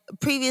said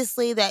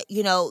previously that,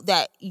 you know,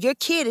 that your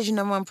kid is your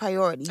number one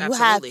priority.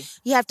 Absolutely.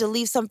 You have to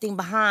leave something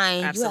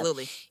behind.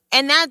 Absolutely.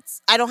 And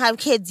I don't have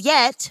kids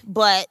yet,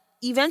 but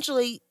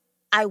eventually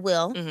I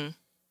will. Mm-hmm.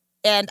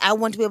 And I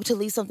want to be able to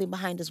leave something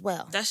behind as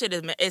well. That shit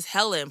is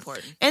hella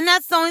important. And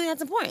that's the only thing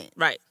that's important.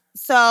 Right.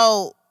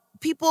 So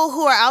people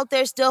who are out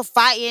there still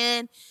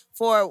fighting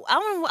for, what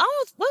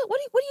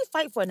do you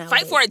fight for now?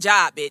 Fight for a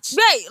job, bitch.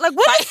 Right. Like,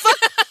 what the fuck?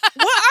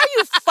 What are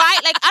you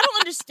fighting? Like, I don't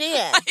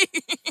understand.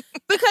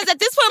 Because at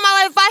this point in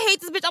my life, if I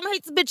hate this bitch, I'm gonna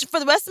hate this bitch for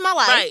the rest of my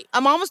life. Right.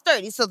 I'm almost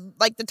 30, so,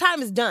 like, the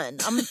time is done.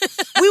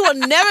 We will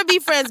never be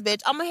friends,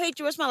 bitch. I'm gonna hate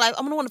you the rest of my life.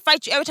 I'm gonna want to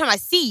fight you every time I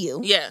see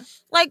you. Yeah.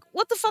 Like,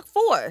 what the fuck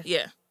for?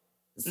 Yeah.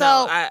 So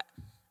no,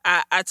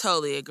 I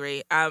totally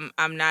agree. I'm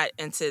not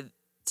into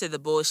the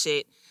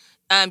bullshit.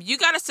 You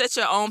gotta set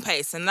your own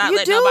pace and not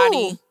let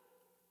nobody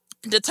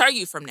deter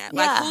you from that.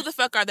 Yeah. Like, who the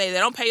fuck are they? They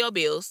don't pay your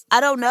bills.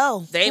 I don't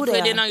know. They ain't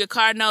putting in on your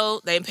car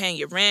note. They ain't paying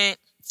your rent.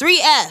 3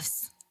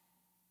 F's.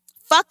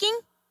 Fucking,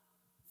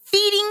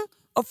 feeding,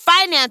 or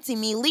financing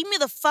me. Leave me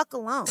the fuck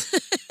alone.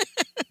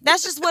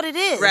 That's just what it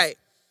is. Right.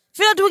 If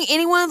you're not doing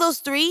any one of those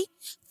 3,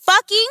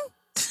 fucking,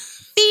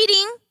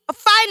 feeding, or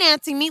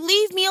financing me,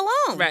 leave me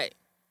alone. Right.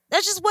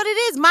 That's just what it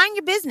is. Mind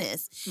your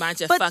business. Mind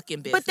your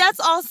fucking business. But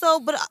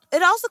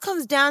it also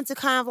comes down to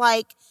kind of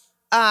like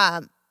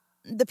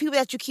the people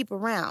that you keep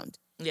around.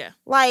 Yeah.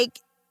 Like,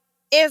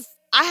 if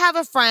I have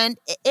a friend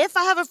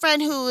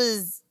who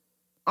is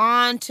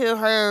on to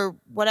her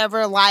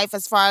whatever life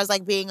as far as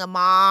like being a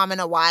mom and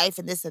a wife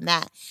and this and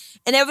that,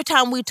 and every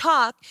time we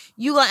talk,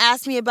 you gonna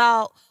ask me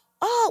about,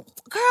 oh,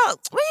 girl,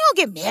 when you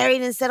gonna get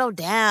married and settle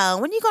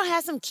down? When you gonna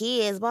have some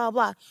kids? Blah,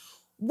 blah.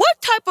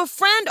 What type of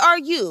friend are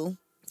you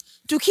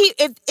to keep?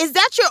 Is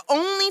that your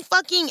only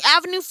fucking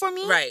avenue for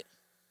me? Right.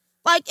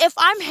 Like, if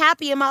I'm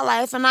happy in my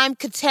life and I'm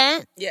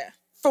content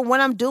for what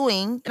I'm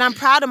doing and I'm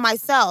proud of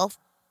myself,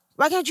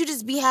 why can't you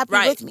just be happy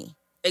with me?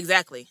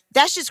 Exactly.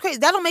 That's just crazy.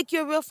 That'll make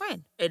you a real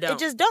friend. It don't. It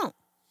just don't.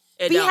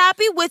 Be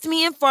happy with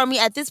me and for me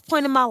at this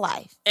point in my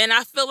life. And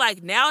I feel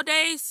like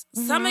nowadays,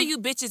 some of you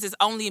bitches is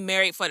only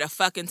married for the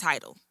fucking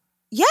title.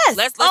 Yes.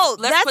 Let's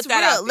that's put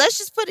that real. out there. Let's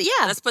just put it,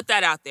 Let's put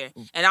that out there.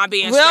 And I'm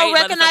being real, straight.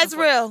 recognize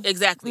real.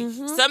 Exactly.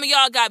 Some of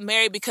y'all got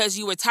married because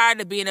you were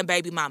tired of being a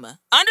baby mama.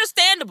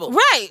 Understandable.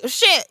 Right.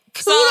 Shit.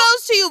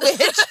 Kudos to you,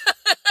 bitch.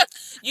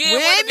 You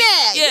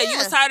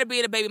was tired of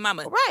being a baby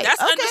mama. Right.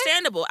 That's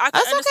understandable. I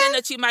can understand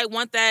that you might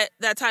want that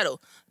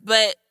title.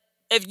 But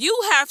if you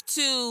have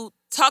to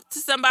talk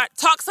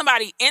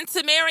somebody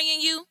into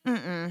marrying you,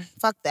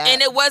 fuck that.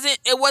 and it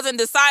wasn't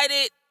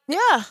decided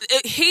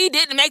he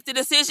didn't make the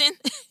decision.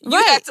 You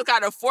Right. had to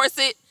kind of force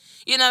it.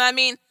 You know what I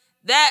mean?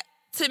 That,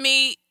 to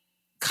me,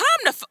 calm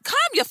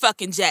your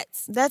fucking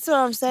jets. That's what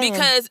I'm saying.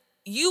 Because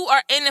you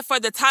are in it for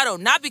the title,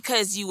 not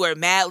because you were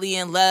madly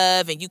in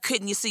love and you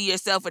couldn't see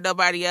yourself with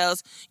nobody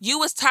else. You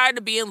was tired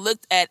of being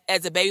looked at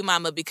as a baby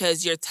mama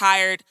because you're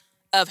tired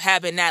of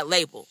having that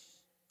label.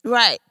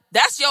 Right.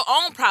 That's your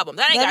own problem.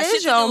 That ain't got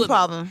shit to do with me. That is your own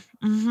problem.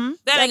 Mm-hmm.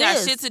 That ain't got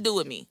shit to do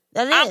with me.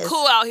 I'm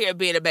cool out here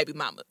being a baby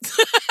mama.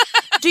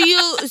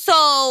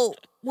 So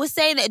with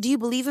saying that, do you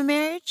believe in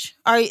marriage?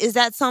 Or is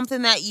that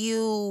something that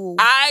you...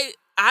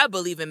 I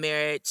believe in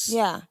marriage.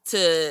 Yeah.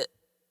 To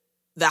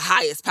the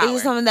highest power.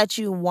 Is it something that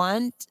you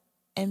want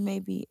and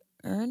maybe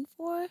earn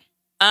for?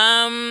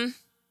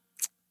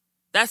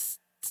 That's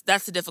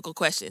a difficult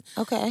question.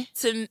 Okay.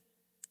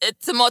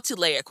 It's a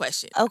multi-layer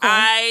question.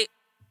 Okay.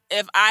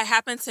 If I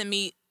happen to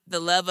meet the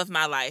love of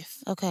my life,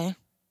 okay,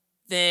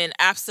 then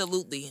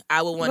absolutely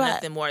I would want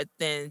nothing more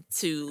than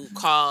to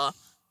call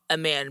a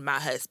man my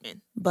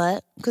husband.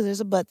 But, because there's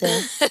a but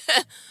there.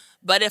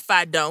 But if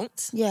I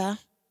don't,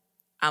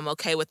 I'm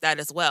okay with that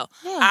as well.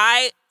 Yeah.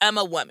 I am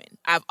a woman.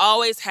 I've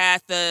always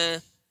had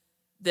the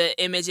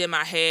image in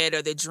my head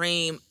or the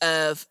dream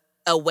of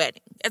a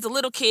wedding. As a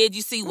little kid,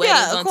 you see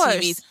weddings on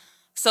TVs.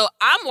 So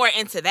I'm more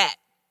into that.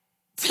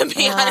 To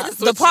be honest with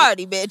you. The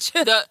party, bitch.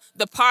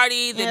 The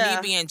party, me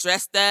being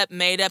dressed up,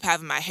 made up,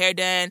 having my hair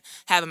done,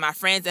 having my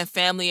friends and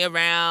family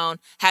around,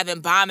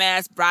 having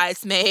bomb-ass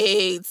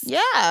bridesmaids.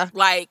 Yeah.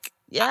 Like,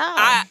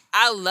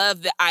 I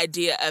love the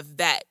idea of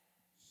that.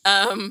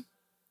 I'm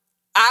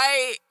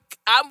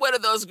one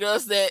of those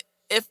girls that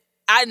if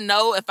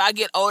I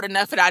get old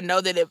enough and I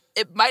know that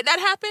it might not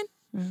happen,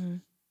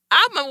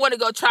 I'm going to want to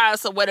go try on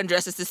some wedding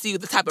dresses to see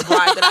the type of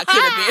bride that I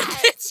could have been,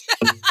 bitch.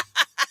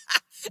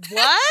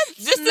 What?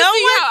 Just to no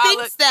see one how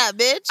thinks that,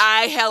 bitch.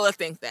 I hella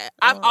think that.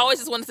 I've always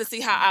just wanted to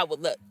see how I would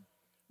look.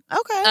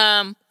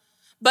 Okay.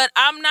 But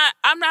I'm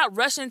not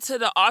rushing to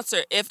the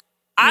altar. If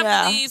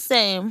I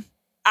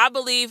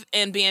believe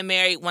in being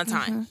married one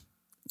time.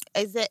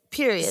 Is that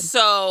period?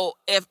 So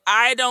if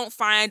I don't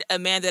find a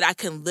man that I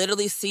can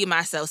literally see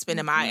myself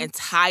spending my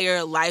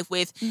entire life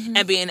with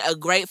and being a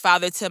great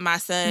father to my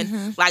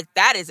son, like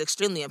that is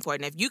extremely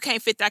important. If you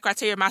can't fit that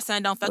criteria, my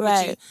son don't fuck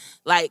with you,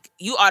 like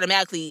you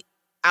automatically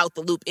out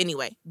the loop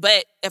anyway.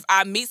 But if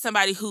I meet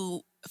somebody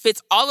who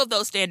fits all of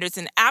those standards,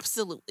 and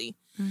absolutely,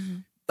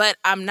 but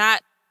I'm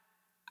not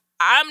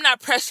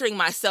pressuring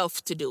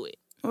myself to do it.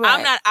 Right.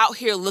 I'm not out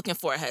here looking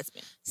for a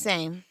husband.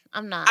 Same.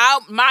 I'm not.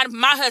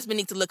 My husband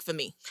needs to look for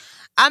me.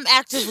 I'm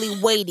actively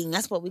waiting.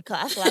 That's what I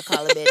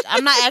call it, bitch.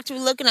 I'm not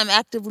actively looking. I'm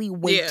actively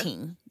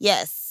waiting. Yeah.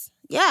 Yes.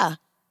 Yeah.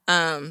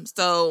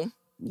 So.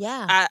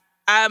 Yeah.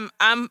 I'm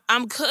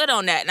good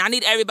on that, and I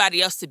need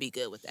everybody else to be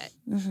good with that.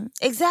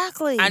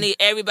 Exactly. I need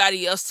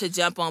everybody else to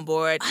jump on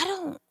board.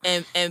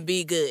 And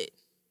be good.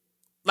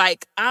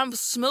 Like I'm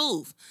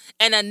smooth.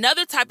 And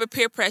another type of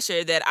peer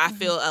pressure that I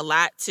feel a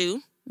lot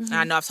too.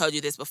 I know I've told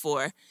you this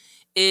before.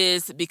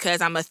 Is because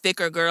I'm a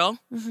thicker girl,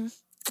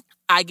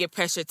 I get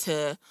pressure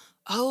to,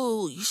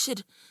 you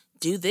should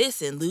do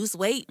this and lose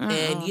weight.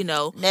 And,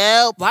 nope.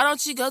 Why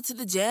don't you go to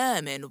the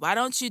gym? And why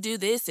don't you do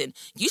this? And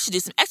you should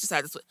do some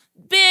exercises.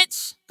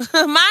 Bitch.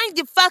 Mind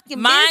your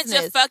fucking business. Mind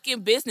your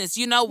fucking business.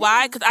 You know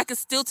why? Because I can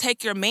still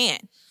take your man.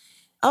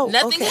 Oh,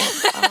 nothing. Okay.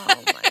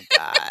 Oh, my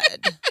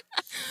God.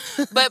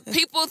 But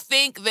people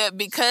think that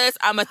because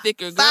I'm a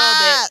thicker girl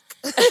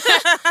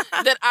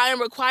that I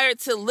am required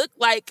to look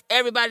like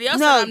everybody else.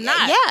 No, and I'm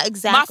not. Yeah,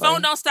 exactly. My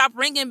phone don't stop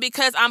ringing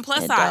because I'm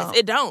plus size.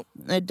 It don't.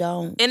 It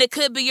don't. And it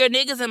could be your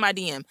niggas in my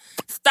DM.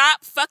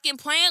 Stop fucking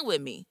playing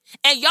with me.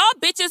 And y'all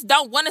bitches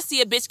don't want to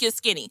see a bitch get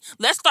skinny.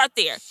 Let's start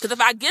there. Because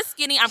if I get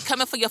skinny, I'm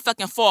coming for your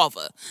fucking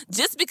father.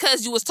 Just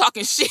because you was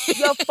talking shit.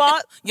 Your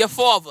fault? Your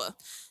father.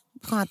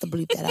 I'm going to have to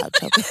bleep that out,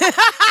 Chubby.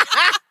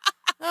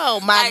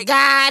 Oh, my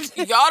God.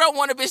 Y'all don't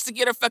want a bitch to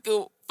get her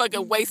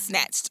fucking waist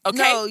snatched, okay?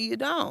 No, you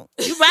don't.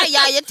 You right,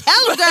 y'all. You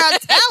tell him, girl.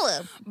 Tell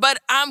him. But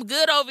I'm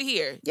good over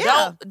here.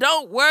 Yeah.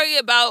 Don't worry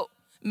about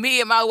me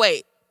and my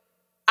weight.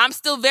 I'm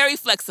still very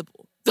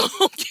flexible.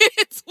 Don't get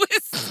it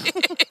twisted.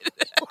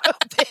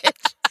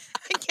 Bitch.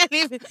 I can't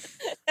even.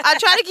 I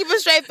try to keep a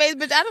straight face,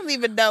 bitch. I don't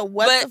even know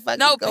what the fuck is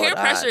going on. No, peer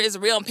pressure is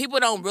real, and people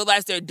don't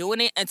realize they're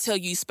doing it until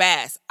you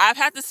spaz. I've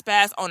had to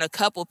spaz on a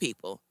couple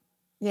people.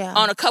 Yeah.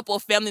 On a couple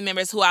of family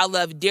members who I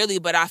love dearly,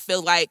 but I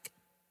feel like,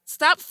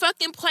 stop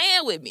fucking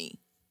playing with me.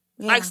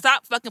 Yeah. Like,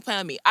 stop fucking playing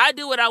with me. I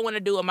do what I want to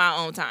do in my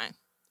own time.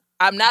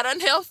 I'm not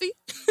unhealthy.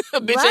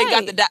 Bitch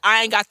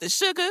I ain't got the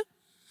sugar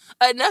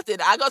or nothing.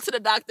 I go to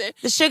the doctor.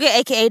 The sugar,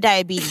 a.k.a.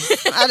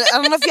 diabetes. I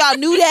don't know if y'all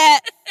knew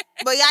that,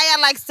 but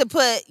Yaya likes to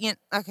put,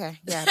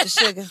 the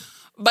sugar.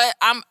 But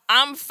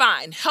I'm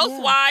fine.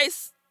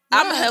 Health-wise,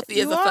 I'm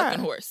healthy as a fucking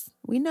horse.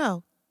 We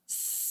know.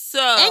 So,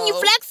 and you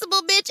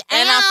flexible, bitch.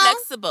 And I'm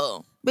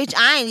flexible. Bitch,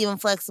 I ain't even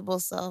flexible,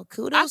 so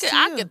kudos to you.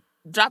 I could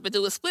drop it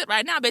through a split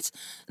right now, bitch.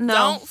 No,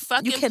 don't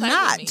fucking you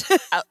cannot. play with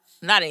me.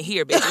 Not in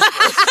here, bitch.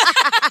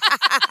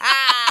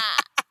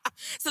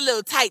 It's a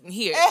little tight in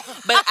here.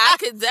 But I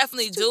could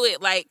definitely do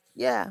it. Like,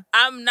 yeah.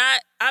 I'm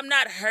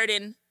not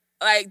hurting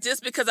Like,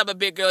 just because I'm a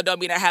big girl don't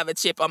mean I have a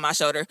chip on my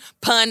shoulder.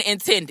 Pun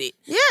intended.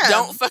 Yeah.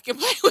 Don't fucking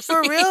play with me.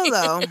 For real,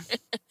 though.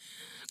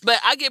 But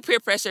I get peer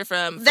pressure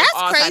from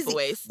all crazy. type of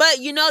ways. But,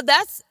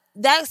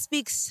 that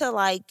speaks to,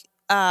 like,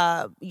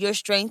 your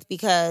strength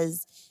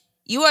because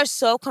you are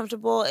so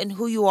comfortable in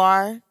who you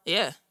are.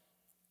 Yeah.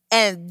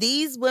 And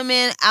these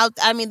women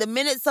the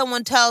minute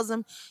someone tells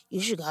them,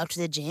 you should go out to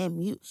the gym,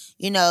 you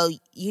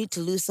need to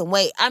lose some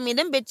weight. I mean,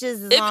 them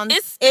bitches is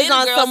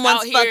on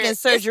someone's fucking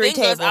surgery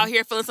table. Girls out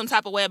here feeling some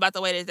type of way about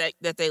the way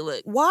that they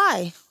look.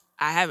 Why?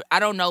 I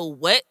don't know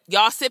what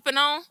y'all sipping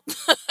on.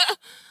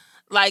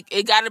 Like,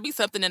 it got to be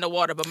something in the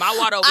water, but my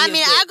water over here is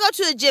good. I go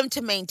to the gym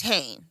to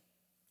maintain.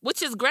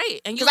 Which is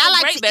great. And you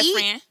look great, best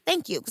friend.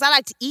 Thank you. Because I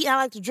like to eat and I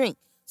like to drink.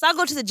 So I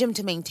go to the gym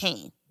to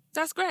maintain.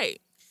 That's great.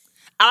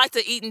 I like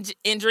to eat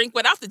and drink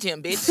without the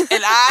gym, bitch.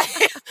 And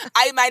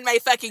I mind my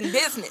fucking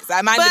business.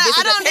 I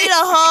don't need a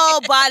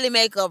whole body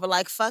makeover.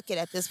 Like, fuck it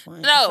at this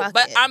point. No,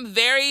 but I'm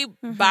very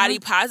body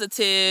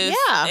positive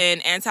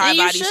and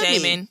anti-body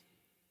shaming.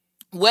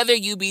 Whether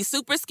you be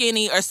super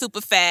skinny or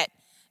super fat,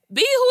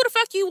 be who the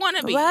fuck you want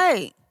to be.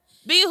 Right.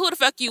 Be who the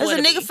fuck you want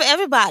to be. There's a nigga for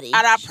everybody.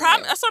 And I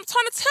promise, that's what I'm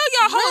trying to tell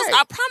y'all hoes.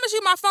 I promise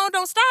you my phone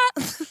don't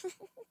stop.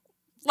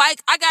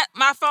 Like, I got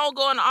my phone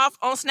going off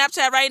on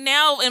Snapchat right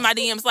now in my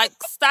DMs. Like,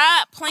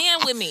 stop playing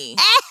with me.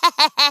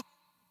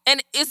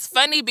 And it's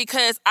funny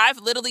because I've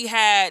literally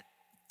had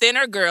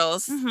thinner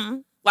girls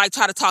like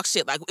try to talk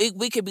shit. Like,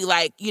 we could be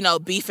like,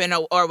 beefing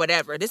or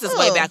whatever. This is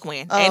way back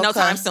when. Ain't no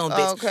time soon,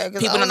 bitch.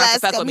 People don't have to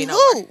fuck with me no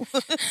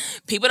more.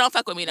 People don't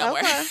fuck with me no more.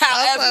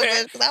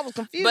 However, because I was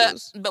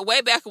confused. But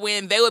way back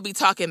when, they would be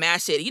talking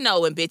mad shit.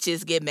 When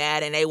bitches get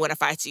mad and they want to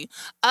fight you.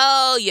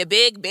 Oh, you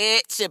big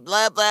bitch,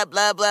 blah, blah,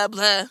 blah, blah,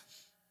 blah.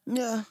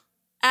 Yeah.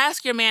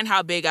 Ask your man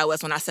how big I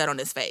was when I sat on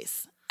his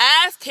face.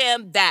 Ask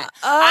him that.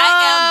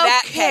 I am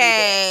that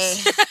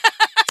petty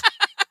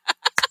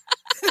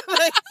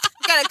bitch.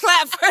 Gotta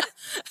clap for.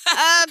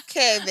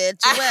 Okay, bitch.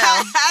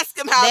 Well, ask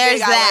him how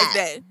big I was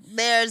then.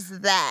 There's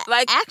that.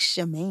 Like,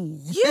 action,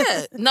 man.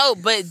 Yeah. No,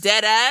 but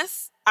dead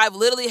ass. I've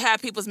literally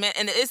had people's men,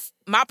 and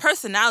my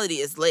personality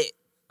is lit.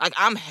 Like,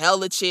 I'm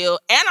hella chill,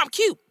 and I'm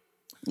cute.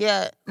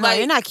 Yeah. No, like,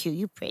 you're not cute.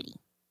 You pretty.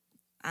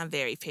 I'm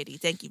very pretty.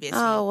 Thank you, bitch.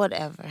 Oh,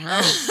 whatever.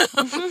 Huh?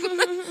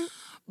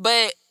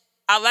 But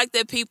I like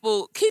that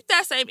people keep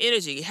that same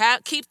energy.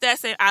 Keep that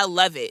same. I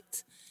love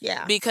it.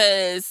 Yeah.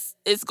 Because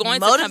it's going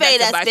motivate to come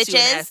back us, to bite bitches. You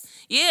in the ass.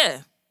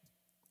 Yeah.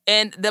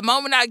 And the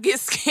moment I get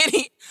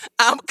skinny,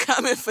 I'm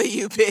coming for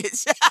you,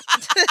 bitch.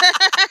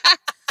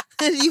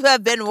 You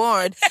have been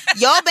warned.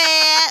 You're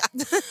bad.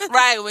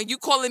 Right. When you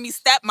calling me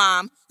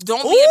stepmom,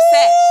 don't be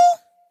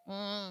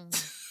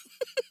upset.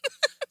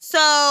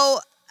 So,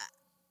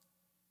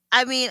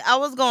 I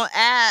was going to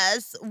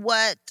ask,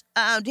 what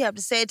do you have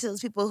to say to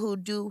those people who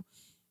do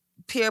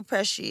peer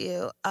pressure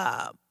you?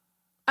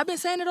 I've been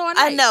saying it all night.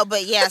 I know,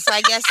 but yes,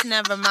 I guess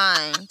never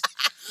mind.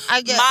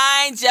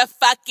 Mind your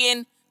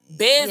fucking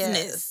business.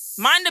 Yes.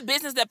 Mind the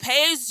business that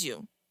pays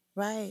you.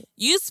 Right.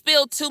 You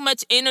spill too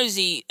much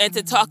energy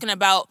into talking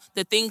about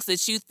the things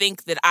that you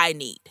think that I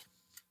need.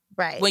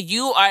 Right. When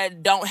you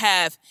don't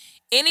have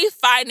any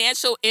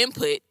financial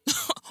input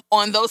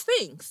on those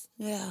things.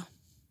 Yeah.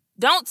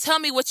 Don't tell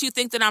me what you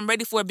think that I'm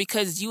ready for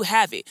because you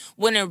have it.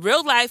 When in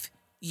real life,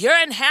 you're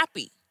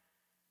unhappy.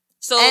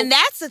 So, and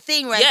that's the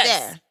thing right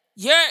there.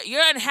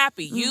 You're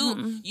unhappy.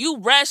 You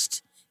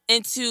rushed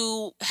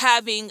into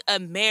having a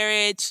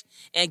marriage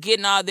and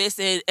getting all this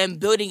and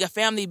building a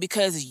family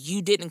because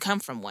you didn't come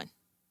from one.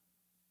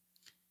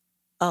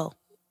 Oh.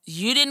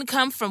 You didn't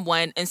come from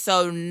one, and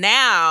so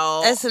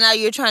now... And so now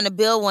you're trying to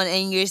build one,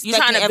 and you're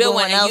expecting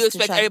you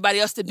expect everybody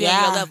else to be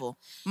on your level.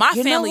 My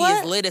family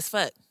is lit as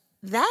fuck.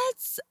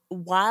 That's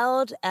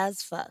wild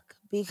as fuck,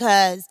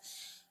 because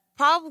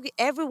probably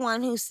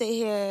everyone who sit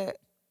here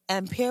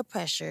and peer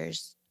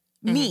pressures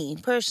me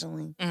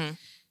personally,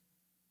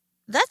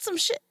 that's some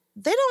shit.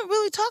 They don't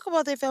really talk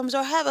about their families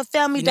or have a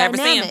family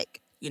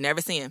dynamic. You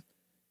never see them.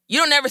 You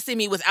don't never see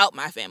me without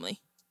my family.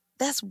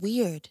 That's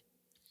weird.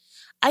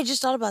 I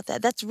just thought about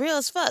that. That's real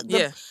as fuck.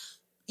 Yeah.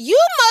 You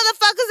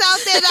motherfuckers out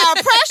there that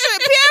are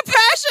peer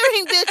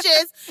pressuring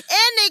bitches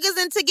and niggas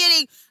into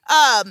getting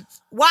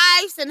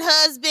wives and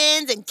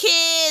husbands and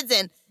kids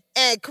and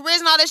careers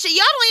and all that shit.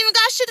 Y'all don't even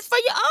got shit for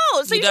your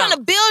own. So you're trying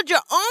to build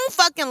your own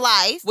fucking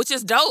life. Which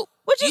is dope.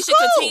 You should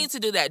continue to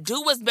do that.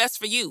 Do what's best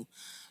for you.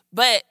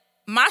 But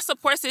my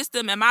support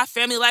system and my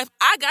family life,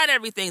 I got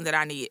everything that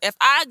I need. If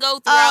I go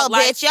throughout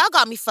life... Oh, bitch, y'all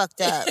got me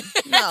fucked up.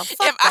 No,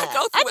 fuck if that. I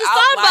go I just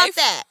thought life, about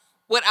that.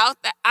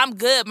 Without that, I'm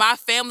good. My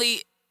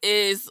family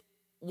is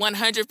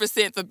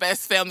 100% the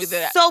best family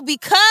that So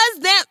because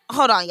them...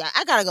 Hold on, y'all.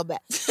 I gotta go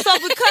back. So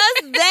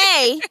because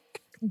they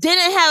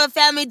didn't have a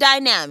family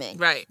dynamic.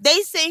 Right.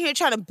 They sitting here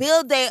trying to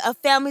build a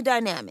family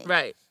dynamic.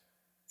 Right.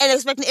 And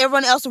expecting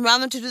everyone else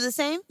around them to do the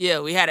same?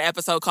 Yeah, we had an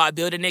episode called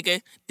Build a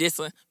Nigga. This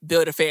one,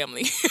 Build a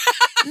Family.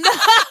 No.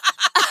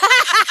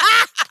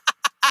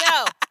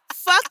 No.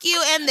 Fuck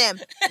you and them.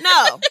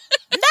 No.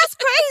 That's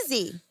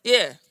crazy.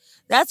 Yeah.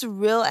 That's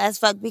real as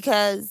fuck,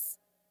 because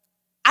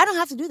I I don't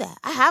have to do that.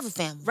 I have a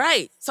family.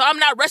 Right. So I'm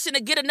not rushing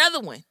to get another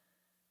one.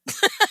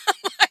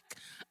 Like,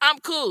 I'm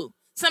cool.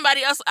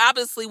 Somebody else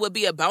obviously would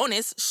be a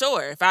bonus,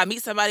 sure. If I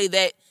meet somebody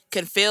that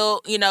can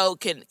feel,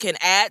 can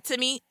add to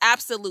me,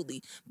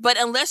 absolutely. But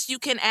unless you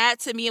can add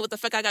to me and what the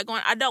fuck I got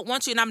going, I don't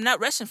want you and I'm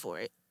not rushing for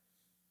it.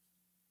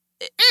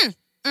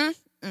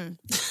 Bitch,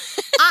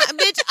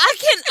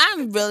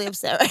 I'm really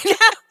upset right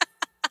now.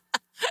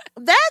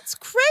 That's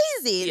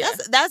crazy. Yeah.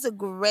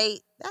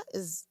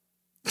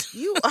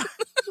 You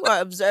are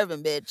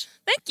observant, bitch.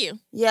 Thank you.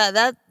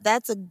 Yeah,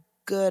 that's a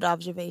good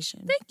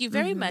observation. Thank you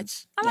very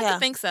much. I like to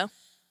think so.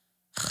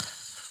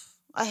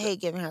 I hate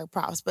giving her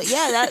props, but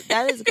yeah,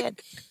 that is good.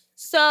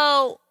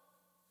 So,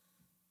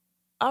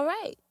 all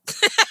right.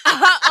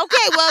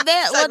 Okay, well,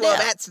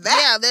 that's that.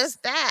 Yeah, there's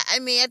that. I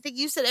mean, I think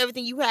you said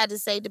everything you had to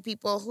say to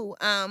people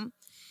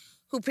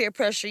who peer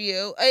pressure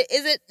you.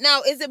 Is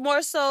it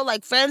more so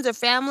like friends or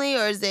family,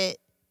 or is it?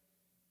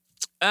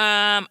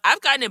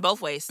 I've gotten it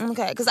both ways.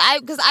 Okay, because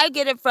I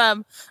get it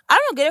from, I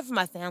don't get it from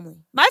my family.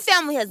 My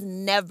family has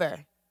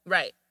never,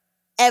 right,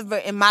 ever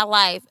in my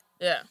life,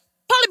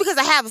 probably because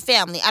I have a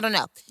family, I don't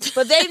know,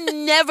 but they've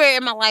never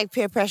in my life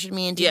peer pressured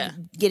me into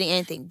getting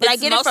anything. But I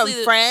get it from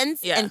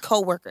friends and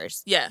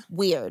coworkers. Yeah,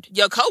 weird.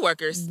 Your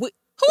coworkers. Who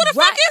the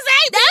fuck is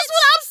that? That's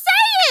what I'm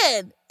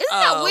saying. Isn't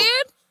that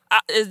weird?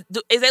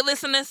 Is they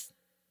listeners?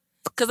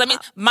 Because I mean,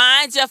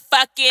 mind your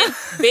fucking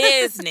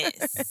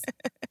business.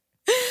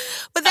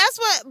 But that's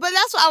what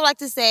I would like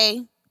to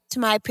say to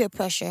my peer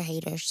pressure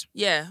haters.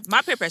 Yeah,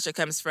 my peer pressure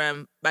comes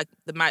from like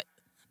my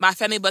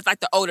family, but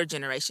like the older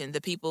generation, the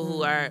people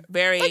who are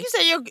very, like you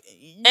said, your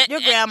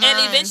grandma.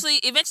 And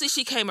eventually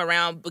she came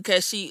around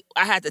because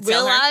I had to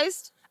tell her.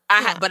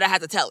 But I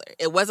had to tell her.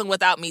 It wasn't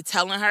without me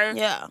telling her.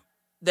 Yeah.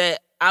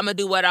 That I'm gonna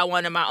do what I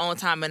want in my own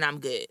time and I'm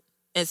good.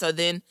 And so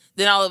then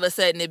all of a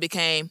sudden it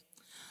became,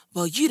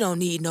 well, you don't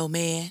need no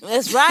man.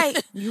 That's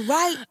right. You're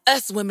right.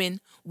 Us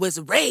women was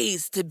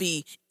raised to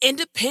be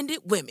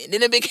independent women.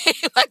 And it became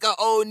like an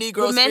old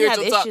Negro but men have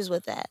issues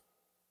with that.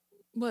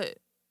 What?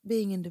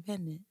 Being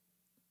independent.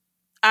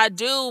 I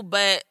do,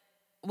 but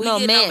we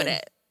get over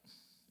that.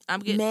 I'm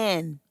getting...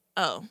 Men.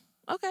 Oh,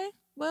 okay.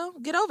 Well,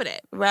 get over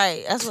that.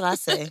 Right. That's what I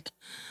say.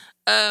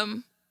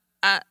 I'm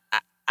going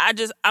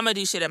to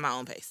do shit at my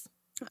own pace.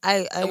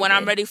 And when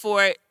I'm ready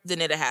for it, then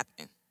it'll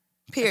happen.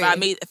 Period.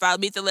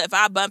 If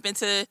I bump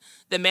into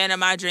the man of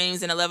my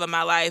dreams and the love of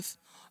my life,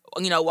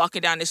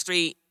 walking down the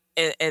street,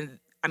 and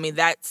I mean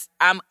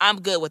I'm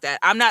good with that.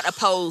 I'm not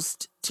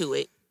opposed to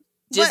it.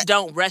 Just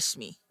don't rush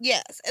me.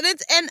 Yes, and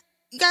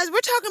guys,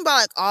 we're talking about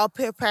like all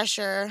peer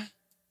pressure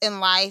in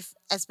life,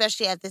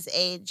 especially at this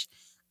age.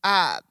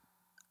 What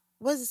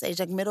is this age?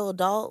 Like middle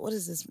adult? What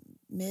is this?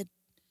 Mid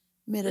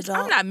adult?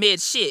 I'm not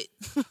mid shit.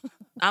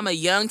 I'm a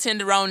young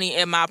tenderoni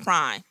in my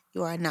prime.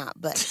 You are not,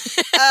 but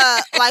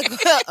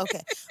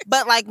okay,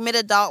 but like mid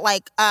adult,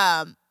 like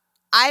I've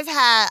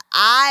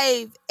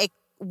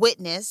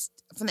witnessed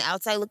from the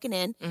outside looking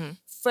in,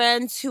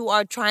 friends who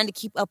are trying to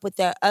keep up with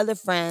their other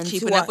friends,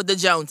 keeping up with the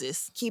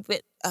Joneses. Keep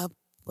it up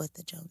with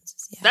the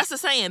Joneses. Yeah, that's the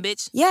saying,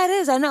 bitch. Yeah, it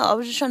is. I know. I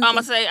was just trying to. I'm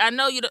gonna say I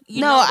know you.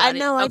 I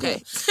know. I do.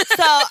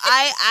 So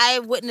I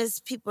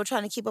witnessed people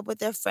trying to keep up with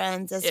their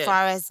friends as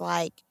far as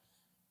like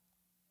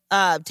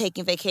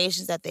taking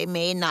vacations that they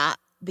may not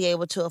be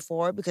able to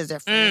afford because their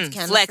friends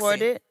can't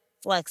afford it.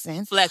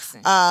 Flexing.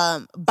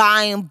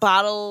 Buying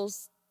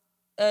bottles,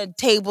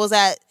 tables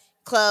at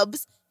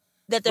clubs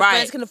that their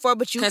friends can afford,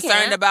 but you can't.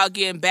 Concerned about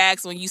getting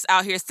bags when you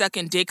out here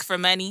sucking dick for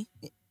money.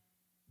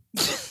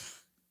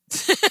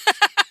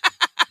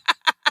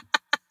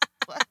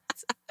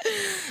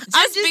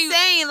 I'm just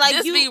saying, like,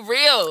 just be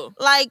real.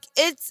 Like,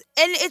 it's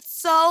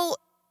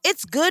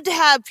good to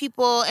have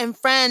people and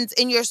friends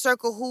in your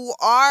circle who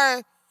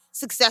are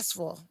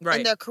successful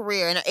in their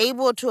career and are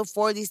able to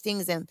afford these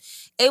things and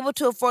able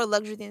to afford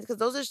luxury things, because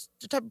those are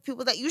the type of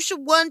people that you should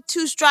want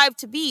to strive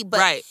to be.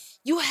 But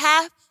you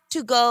have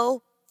to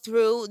go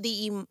through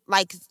the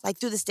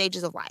through the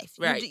stages of life.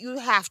 Right. You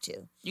have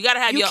to. You got to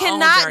have your own journey.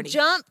 You cannot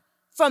jump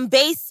from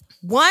base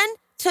 1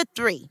 to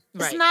 3.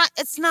 Right.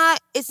 It's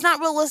not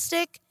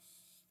realistic.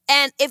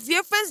 And if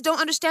your friends don't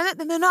understand that,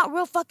 then they're not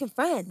real fucking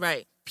friends.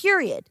 Right.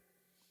 Period.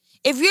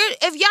 If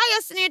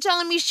Yaya's sitting here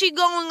telling me she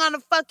going on a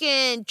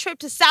fucking trip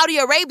to Saudi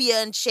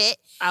Arabia and shit,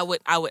 I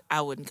wouldn't go to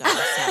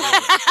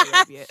Saudi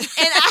Arabia. And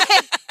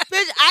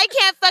I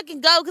can't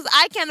fucking go because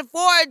I can't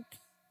afford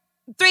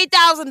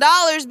 $3,000,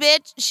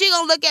 bitch. She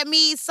gonna look at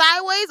me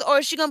sideways, or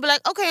is she gonna be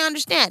like, okay, I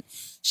understand?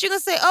 She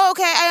gonna say, oh,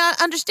 okay, I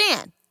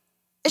understand.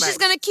 And she's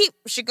gonna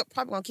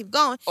probably gonna keep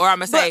going. Or I'm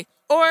gonna say,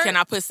 can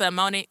I put something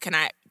on it? Can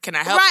I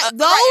help? Right,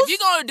 if you're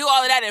gonna do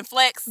all of that and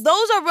flex,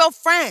 those are real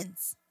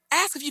friends.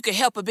 Ask if you can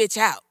help a bitch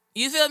out.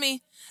 You feel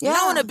me? Yeah.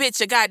 Loan a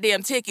bitch a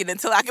goddamn ticket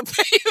until I can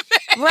pay you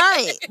back.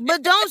 Right.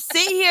 But don't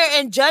sit here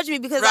and judge me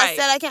because I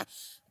said I can't.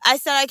 I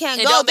said I can't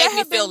and go. Don't make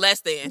me feel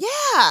less than.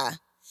 Yeah.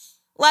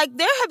 Like,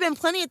 there have been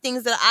plenty of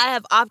things that I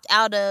have opted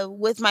out of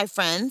with my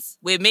friends.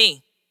 With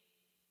me.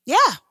 Yeah.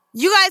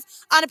 You guys,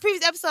 on a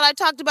previous episode, I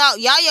talked about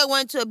Yaya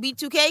went to a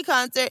B2K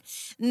concert.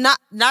 Not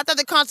that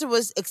the concert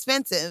was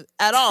expensive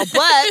at all,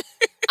 but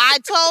I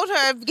told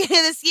her at the beginning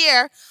of this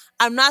year,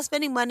 I'm not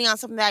spending money on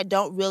something that I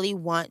don't really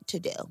want to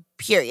do,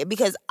 period.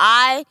 Because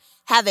I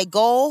have a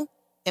goal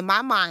in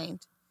my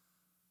mind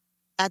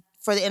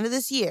for the end of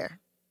this year.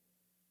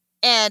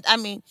 And, I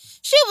mean,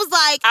 she was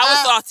like... I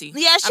was salty.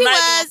 Yeah, she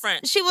was.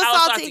 She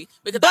was salty.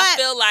 Because I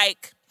feel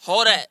like,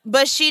 hold up.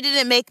 But she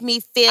didn't make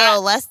me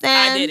feel less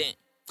than. I didn't.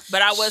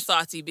 But I was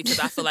salty because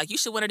I feel like you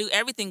should want to do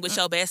everything with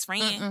your best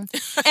friend. And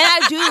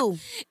I do.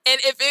 And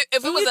if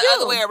it was the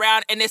other way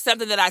around and it's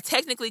something that I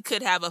technically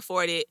could have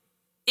afforded,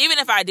 even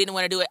if I didn't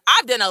want to do it,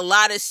 I've done a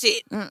lot of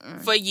shit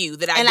for you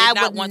that I did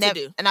not want to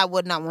do. And I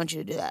would not want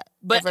you to do that.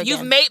 But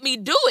you've made me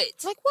do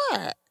it. Like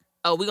what?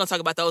 Oh, we're going to talk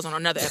about those on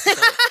another episode.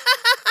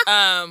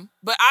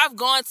 But I've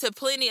gone to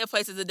plenty of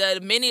places and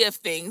done many of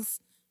things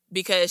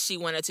because she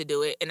wanted to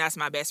do it, and that's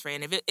my best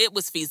friend. If it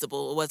was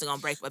feasible, it wasn't going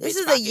to break my bitch This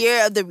is pocket. the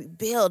year of the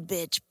rebuild,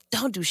 bitch.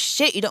 Don't do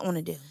shit you don't want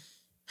to do.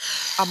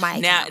 On my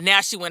account.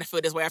 Now she want to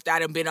feel this way after I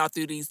done been all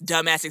through these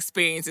dumbass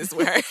experiences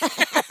with her.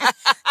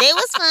 It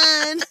was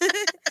fun.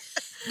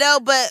 No,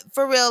 but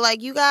for real,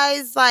 like, you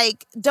guys,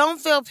 like, don't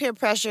feel peer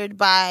pressured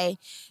by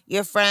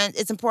your friends.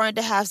 It's important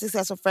to have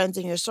successful friends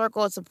in your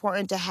circle. It's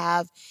important to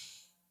have,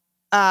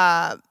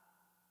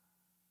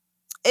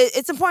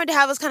 it's important to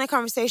have those kind of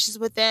conversations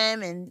with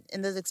them and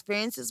those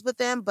experiences with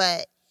them.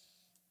 But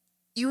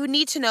you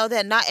need to know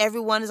that not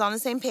everyone is on the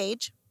same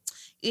page.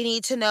 You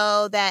need to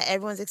know that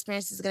everyone's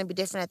experience is going to be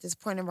different at this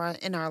point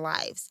in our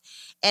lives.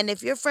 And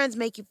if your friends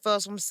make you feel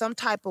some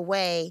type of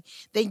way,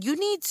 then you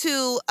need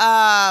to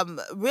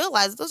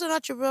realize those are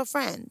not your real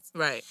friends.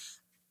 Right.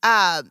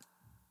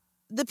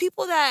 The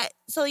people that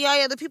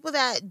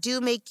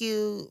do make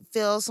you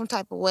feel some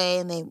type of way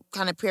and they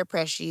kind of peer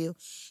pressure you,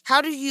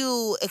 how do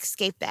you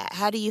escape that?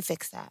 How do you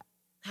fix that?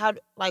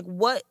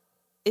 What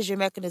is your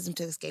mechanism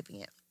to escaping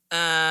it?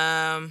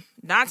 9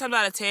 times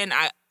out of 10,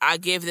 I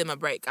give them a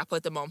break. I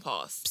put them on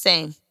pause.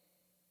 Same.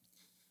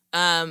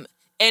 And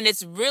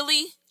it's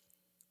really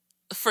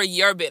for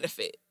your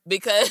benefit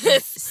because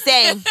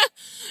same.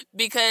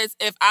 Because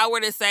if I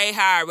were to say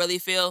how I really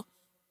feel,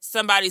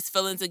 somebody's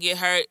feelings would get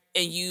hurt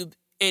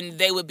and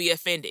they would be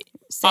offended.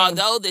 Same.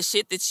 Although the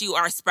shit that you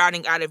are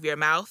spouting out of your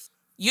mouth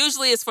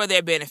usually is for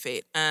their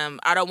benefit.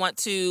 I don't want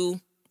to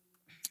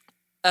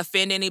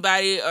offend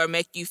anybody or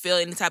make you feel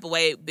any type of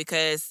way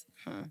because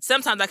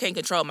sometimes I can't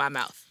control my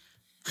mouth.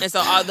 And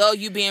so although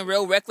you being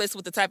real reckless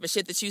with the type of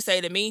shit that you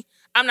say to me,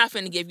 I'm not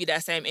finna give you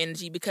that same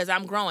energy because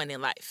I'm growing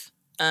in life.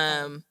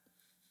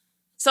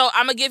 So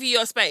I'm gonna give you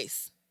your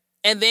space.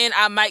 And then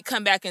I might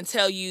come back and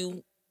tell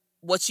you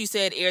what you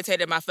said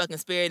irritated my fucking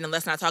spirit and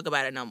let's not talk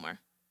about it no more.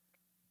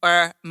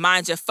 Or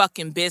mind your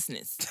fucking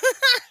business.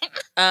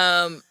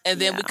 And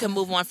then we can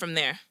move on from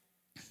there.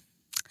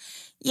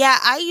 Yeah,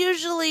 I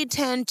usually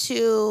tend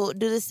to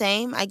do the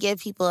same. I give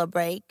people a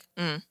break.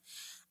 And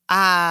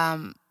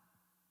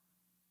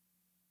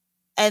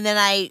then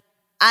I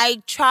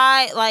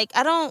try, like,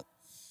 I don't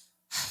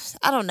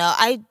know.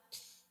 I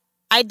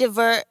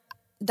divert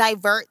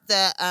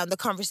the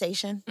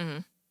conversation.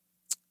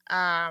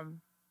 I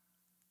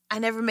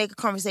never make a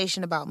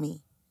conversation about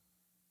me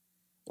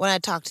when I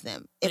talk to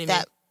them.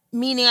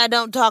 Meaning I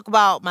don't talk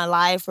about my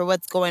life or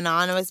what's going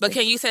on. But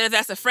can you say that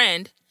that's a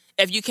friend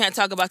if you can't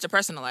talk about your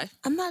personal life?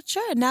 I'm not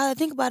sure. Now that I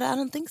think about it, I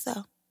don't think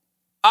so.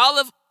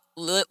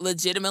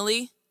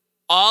 Legitimately,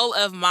 all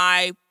of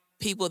my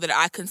people that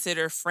I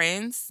consider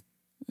friends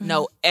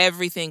know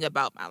everything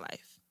about my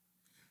life.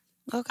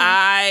 Okay.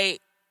 I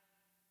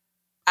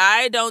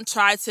don't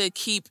try to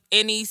keep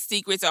any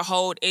secrets or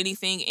hold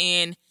anything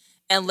in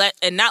and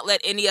not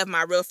let any of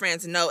my real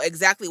friends know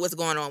exactly what's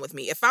going on with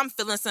me. If I'm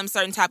feeling some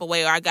certain type of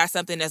way or I got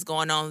something that's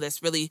going on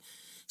that's really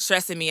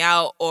stressing me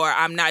out or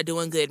I'm not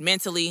doing good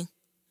mentally,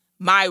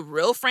 my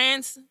real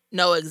friends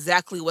know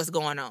exactly what's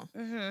going on.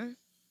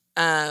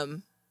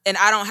 And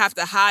I don't have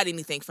to hide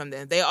anything from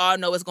them. They all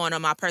know what's going on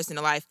in my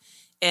personal life.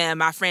 And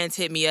my friends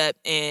hit me up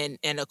and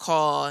a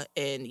call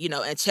and,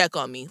 and check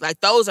on me. Like,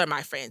 those are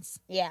my friends.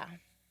 Yeah.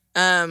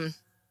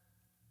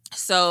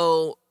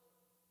 So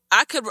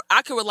I could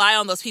rely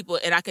on those people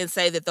and I can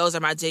say that those are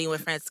my genuine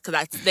friends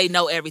because they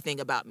know everything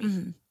about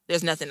me.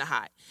 There's nothing to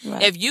hide.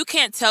 Right. If you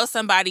can't tell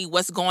somebody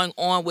what's going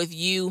on with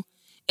you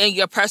in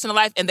your personal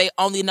life and they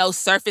only know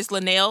surface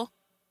Linnell,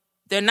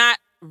 they're not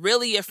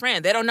really your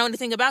friend. They don't know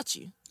anything about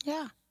you.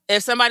 Yeah.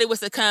 If somebody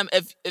was to come,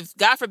 if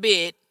God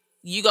forbid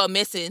you go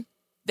missing,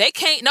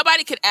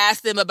 nobody could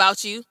ask them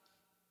about you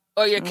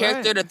or your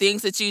character, the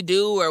things that you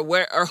do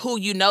or who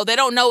you know. They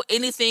don't know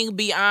anything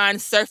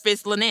beyond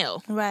surface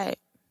Linnell. Right.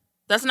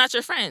 That's not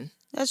your friend.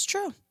 That's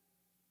true.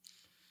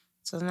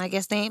 So then I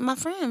guess they ain't my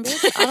friend,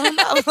 bitch. I don't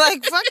know.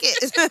 Like, fuck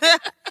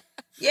it.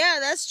 Yeah,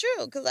 that's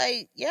true. Cause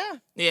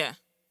Yeah.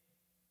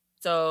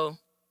 So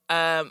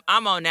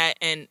I'm on that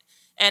and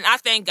I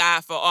thank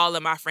God for all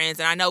of my friends.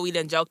 And I know we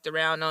done joked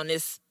around on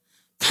this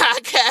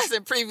podcast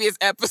in previous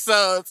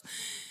episodes.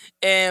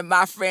 And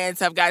my friends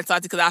have gotten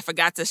salty because I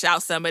forgot to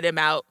shout some of them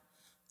out.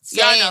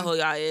 Y'all know who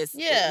y'all is.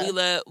 Yeah.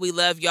 We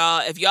love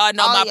y'all. If y'all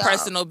know my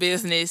personal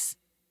business,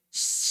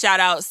 shout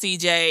out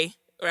CJ,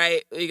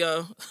 right?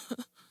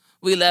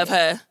 We love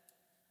her.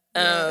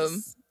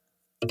 Yes.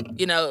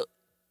 You know,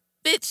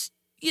 bitch,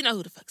 you know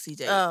who the fuck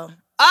CJ is. Oh.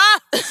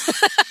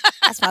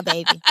 That's my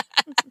baby.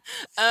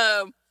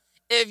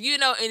 If you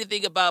know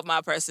anything about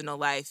my personal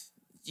life,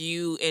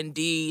 you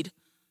indeed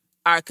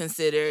are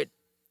considered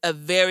a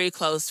very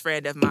close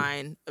friend of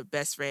mine, a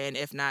best friend,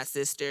 if not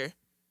sister.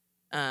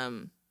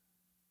 And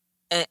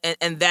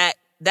that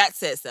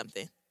says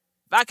something.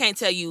 If I can't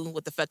tell you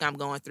what the fuck I'm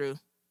going through,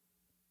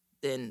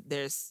 then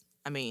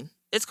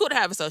it's cool to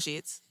have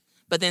associates,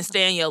 but then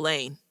stay in your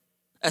lane.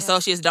 Yeah.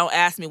 Associates don't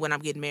ask me when I'm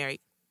getting married.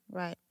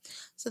 Right.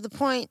 So the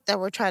point that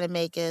we're trying to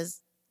make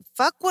is,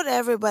 fuck what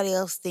everybody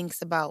else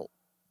thinks about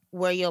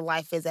where your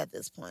life is at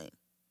this point.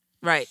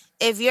 Right.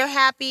 If you're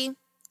happy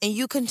and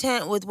you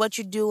content with what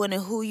you're doing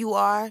and who you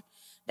are,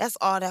 that's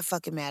all that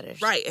fucking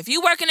matters. Right. If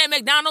you working at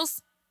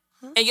McDonald's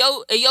and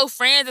your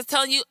friends are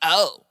telling you,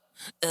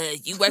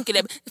 you working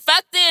at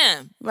fuck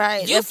them.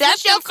 Right. You if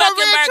that's your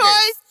career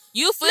choice,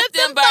 you flip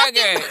them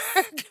burgers.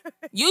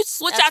 You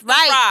switch out the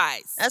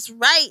fries. That's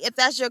right. If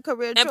that's your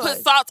career choice. And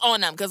put salt on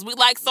them, because we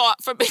like salt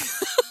for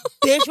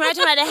bitch, right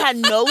time they had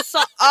no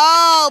salt.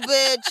 Oh,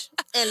 bitch.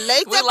 In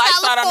Lathrop,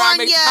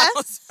 California.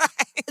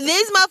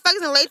 These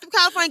motherfuckers in Lathrop,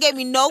 California gave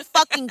me no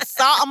fucking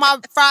salt on my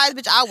fries,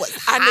 bitch. I was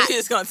hot. I knew he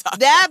was going to talk.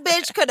 That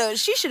bitch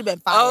she should have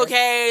been fired.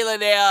 Okay,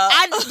 Linnell.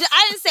 I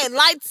didn't say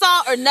light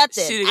salt or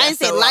nothing. I didn't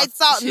say light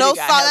salt, no salt.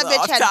 That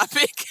bitch had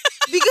topic.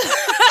 Because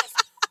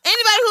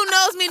anybody who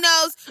knows me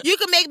knows you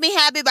can make me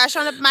happy by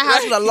showing up at my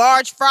house with a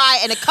large fry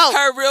and a Coke.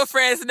 Her real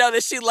friends know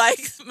that she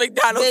likes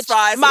McDonald's bitch,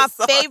 fries. My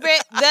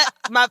favorite,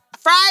 my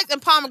fries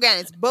and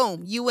pomegranates.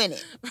 Boom, you in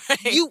it.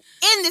 Right. You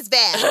in this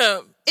bag.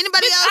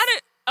 Anybody bitch,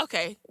 else?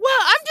 Okay. Well,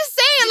 I'm just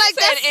saying, you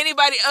saying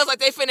anybody else like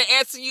they finna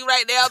answer you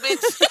right now,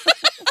 bitch.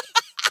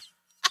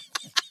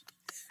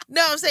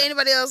 No, I'm saying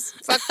anybody else,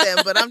 fuck them,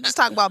 but I'm just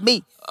talking about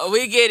me. Oh,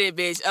 we get it,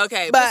 bitch.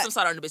 Okay, put some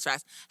salt on the bitch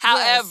fries.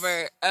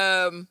 However,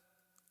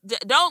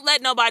 don't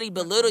let nobody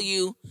belittle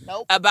you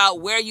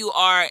about where you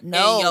are in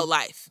your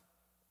life.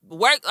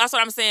 That's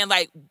what I'm saying.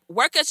 Like,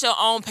 work at your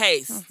own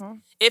pace. Mm-hmm.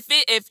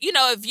 If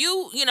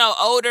you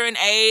older in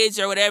age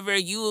or whatever,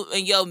 you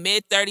in your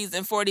mid 30s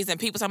and 40s, and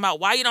people talking about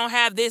why you don't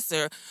have this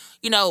or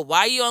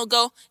why you don't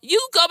go, you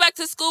go back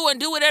to school and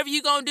do whatever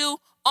you gonna do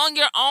on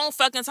your own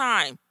fucking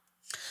time.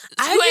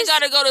 You ain't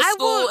gotta go to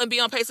school and be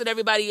on pace with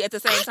everybody at the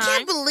same time. I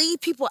can't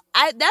believe people.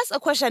 That's a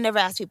question I never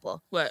ask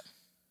people. What?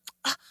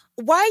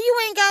 Why you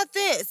ain't got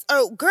this?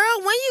 Or, girl,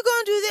 when you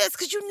gonna do this?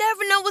 Because you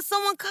never know where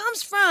someone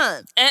comes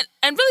from. And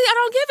really, I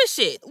don't give a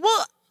shit.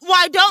 Well,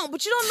 I don't.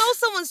 But you don't know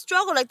someone's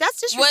struggle. Like,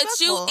 that's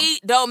disrespectful. What you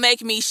eat don't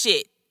make me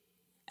shit.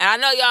 And I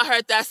know y'all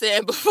heard that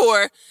saying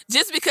before.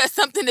 Just because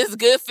something is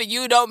good for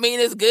you don't mean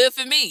it's good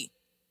for me.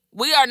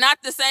 We are not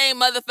the same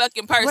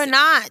motherfucking person. We're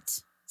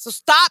not. So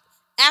stop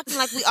acting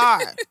like we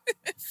are.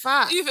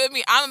 Fuck. You feel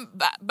me? I'm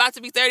about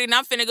to be 30 and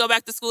I'm finna go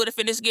back to school to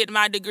finish getting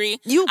my degree.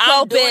 You go,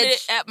 I'm doing bitch.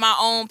 it at my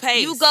own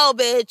pace. You go,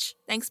 bitch.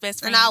 Thanks, best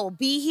friend. And I will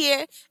be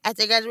here at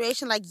the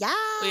graduation like, yes.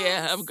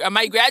 Yeah, I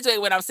might graduate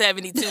when I'm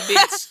 72,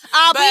 bitch.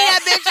 I'll be that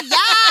bitch,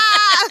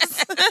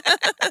 yes.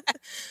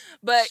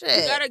 But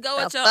you gotta go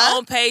at your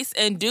own pace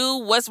and do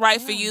what's right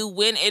for you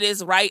when it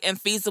is right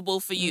and feasible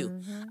for you.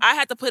 Mm-hmm. I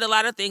had to put a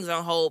lot of things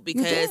on hold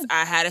because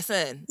I had a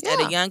son at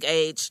a young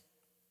age.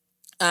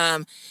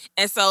 And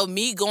so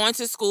me going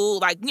to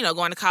school,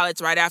 going to college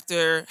right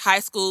after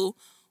high school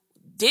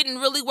didn't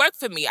really work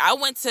for me. I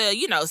went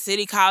to,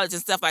 city college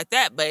and stuff like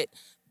that. But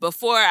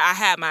before I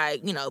had my,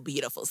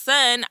 beautiful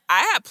son,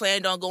 I had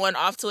planned on going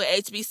off to a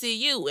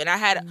HBCU. And I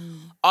had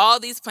all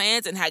these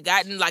plans and had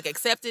gotten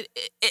accepted.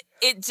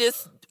 It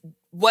just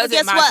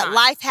wasn't my time. Guess what?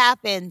 Life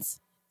happens.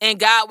 And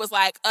God was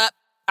like, I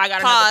got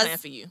another plan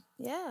for you.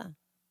 Yeah.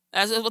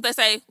 That's what they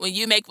say. When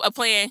you make a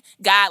plan,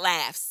 God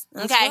laughs.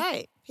 Okay? That's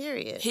right.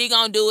 Period. He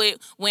gonna do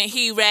it when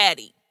he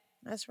ready.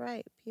 That's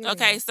right. Period.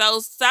 Okay, so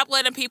stop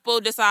letting people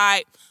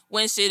decide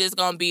when shit is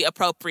gonna be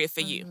appropriate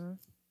for you.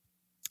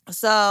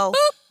 So,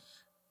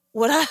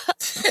 what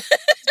this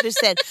bitch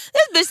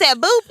said,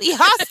 boop.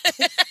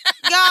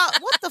 Y'all,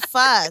 what the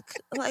fuck?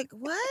 Like,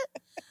 what?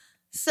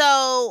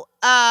 So,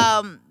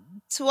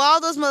 to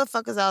all those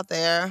motherfuckers out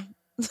there.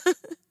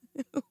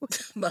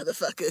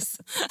 Motherfuckers.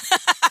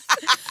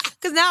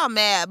 Because now I'm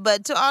mad.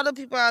 But to all the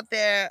people out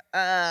there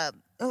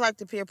who like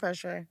to peer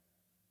pressure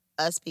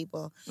us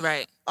people.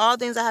 Right. All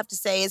things I have to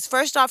say is,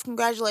 first off,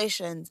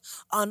 congratulations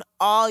on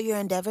all your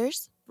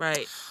endeavors.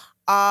 Right.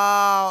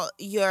 All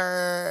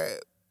your...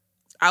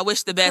 I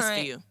wish the best for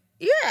you.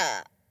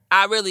 Yeah.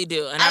 I really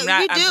do. And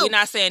we're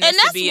not saying this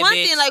to be a bitch. And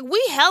that's one thing,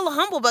 we hella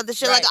humble about this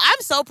shit. Right.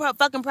 I'm so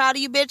fucking proud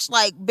of you, bitch.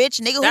 Bitch,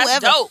 nigga, whoever.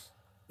 That's dope.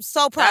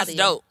 So proud of you.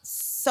 That's dope.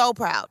 So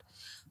proud.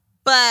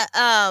 But,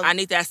 I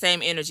need that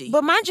same energy.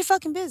 But mind your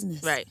fucking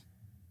business. Right.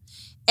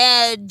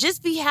 And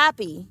just be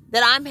happy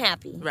that I'm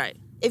happy. Right.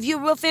 If you're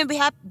a real fan, be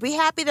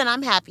happy that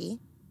I'm happy.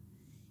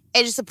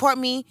 and just support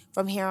me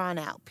from here on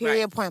out.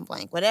 Period. Right. Point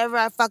blank. Whatever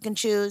I fucking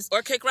choose.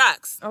 Or kick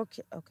rocks.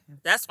 Okay.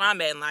 That's where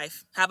I'm at in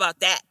life. How about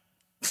that?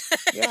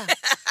 Yeah.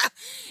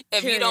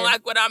 If you don't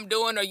like what I'm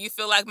doing, or you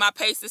feel like my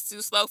pace is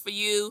too slow for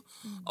you,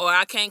 or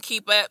I can't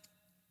keep up,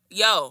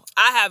 yo,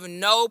 I have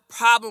no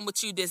problem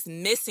with you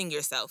dismissing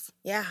yourself.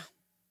 Yeah.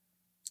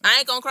 I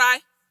ain't gonna cry.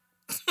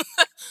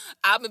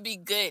 I'm gonna be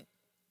good.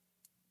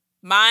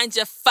 Mind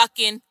your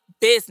fucking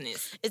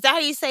business. Is that how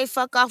you say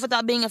fuck off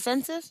without being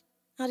offensive?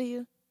 How do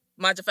you?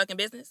 Mind your fucking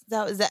business?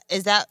 Is that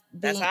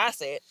being... That's how I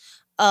say it.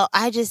 Oh,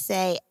 I just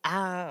say,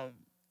 I'm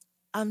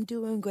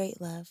doing great,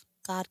 love.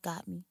 God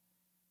got me.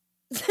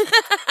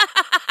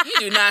 You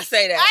do not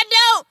say that. I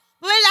don't.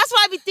 But that's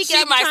why I be thinking.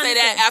 She might say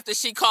that after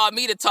she called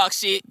me to talk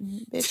shit.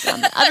 Bitch,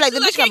 I'm like, the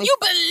bitch got me. Can you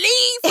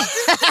believe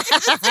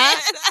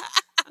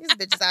These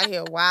bitches out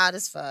here wild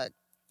as fuck.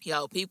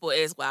 Yo, people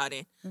is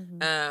wilding.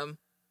 Mm-hmm.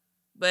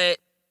 But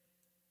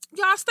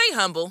y'all stay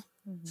humble.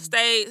 Mm-hmm.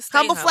 Stay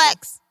humble.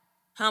 Flex.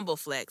 Humble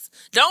flex.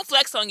 Don't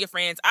flex on your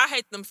friends. I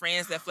hate them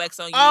friends that flex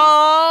on you.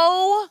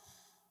 Oh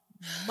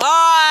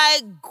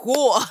my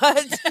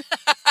God.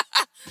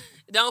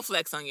 Don't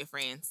flex on your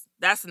friends.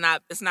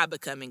 It's not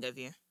becoming of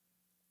you.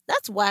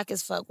 That's whack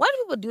as fuck. Why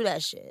do people do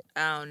that shit?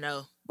 I don't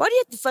know. Why do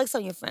you have to flex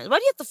on your friends? Why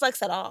do you have to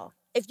flex at all?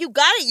 If you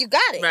got it, you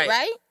got it,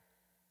 right?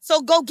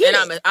 So go get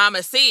it. And I'm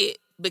going to see it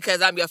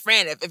because I'm your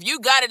friend. If you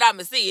got it, I'm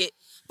going to see it.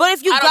 But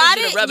if you got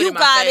it, you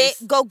got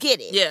it. Go get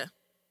it. Yeah.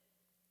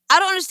 I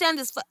don't understand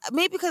this.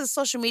 Maybe because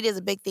social media is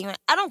a big thing. Right?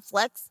 I don't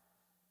flex.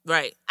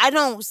 Right. I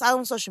don't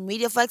social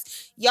media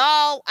flex.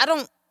 Y'all, I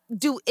don't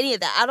do any of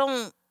that. I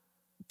don't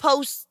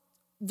post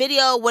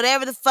video,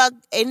 whatever the fuck,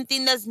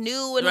 anything that's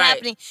new and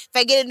happening. If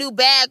I get a new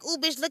bag, ooh,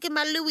 bitch, look at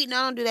my Louis. No,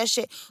 I don't do that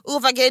shit. Ooh,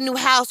 if I get a new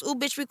house, ooh,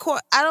 bitch,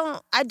 record. I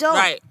don't.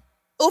 Right.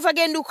 Ooh, if I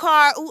get a new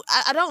car, ooh,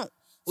 I don't.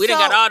 We done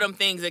got all them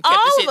things and kept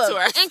the shit to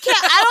ourselves. And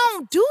I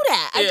don't do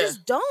that. I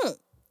just don't.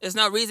 There's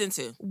no reason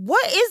to.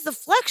 What is the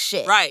flex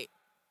shit? Right.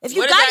 If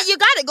you got it, you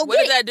got it. Go get it. What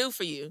does that do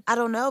for you? I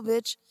don't know,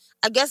 bitch.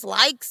 I guess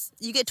likes.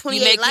 You get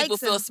 28 likes. You make people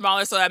feel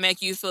smaller, so that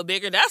make you feel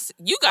bigger.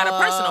 You got a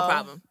personal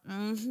problem.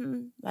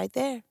 Mm-hmm. Right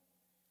there.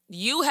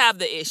 You have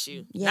the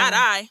issue, not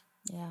I.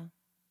 Yeah.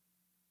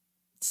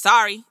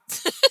 Sorry.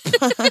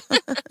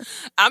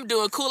 I'm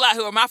doing cool out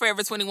here with my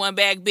Forever 21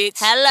 bag, bitch.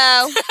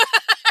 Hello.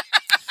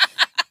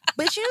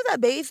 But you know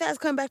that Baby Fat's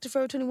coming back to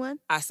Forever 21?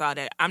 I saw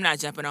that. I'm not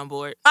jumping on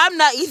board. I'm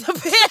not either,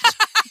 bitch.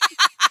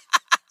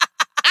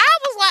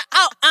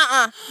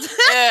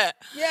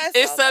 Yeah.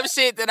 It's some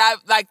shit that I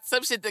like,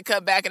 some shit that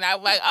come back, and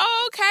I'm like,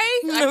 oh,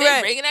 okay. Like,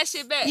 they're bringing that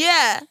shit back.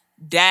 Yeah.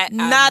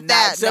 Not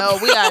that. No,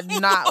 we are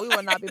not. We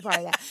will not be part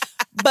of that.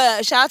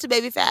 But shout out to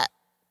Baby Fat.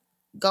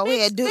 Go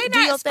ahead. Do your thing.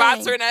 They're not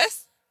sponsoring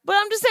us. But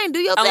I'm just saying, do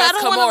your thing. I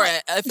don't want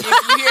to. If you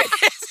hear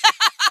this.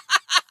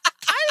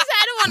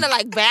 I don't want to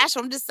like bash.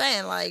 I'm just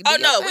saying, like. Oh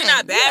no, we're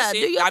not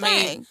bashing. Yeah, do your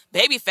thing. Mean,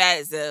 Baby Fat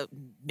is $1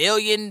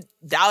 million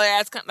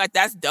ass company. Like,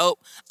 that's dope.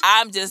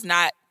 I'm just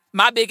not.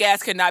 My big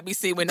ass cannot be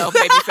seen with no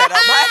Baby Fat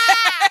on my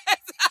ass.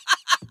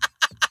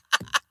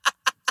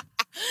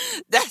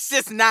 That's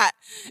just not.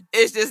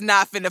 It's just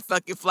not finna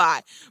fucking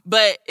fly.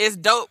 But it's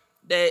dope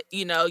that,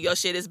 you know, your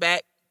shit is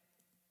back.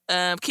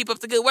 Keep up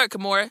the good work,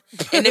 Kimora.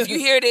 And if you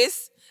hear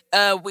this,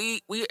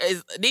 we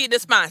need a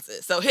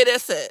sponsor. So hit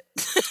us up.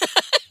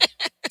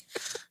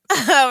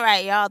 All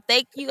right, y'all.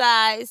 Thank you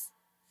guys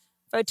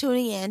for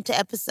tuning in to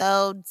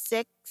episode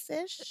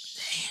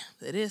 6-ish.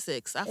 Damn, it is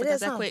 6. I forgot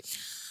that quick.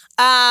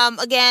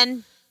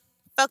 Again,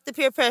 fuck the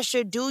peer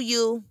pressure. Do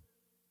you.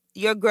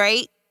 You're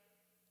great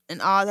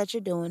in all that you're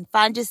doing.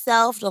 Find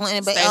yourself. Don't let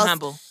anybody else. Stay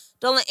humble.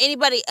 Don't let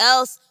anybody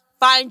else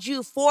find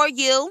you for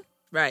you.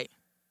 Right.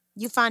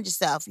 You find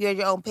yourself. You're at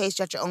your own pace.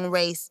 You're at your own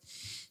race.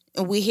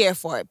 And we're here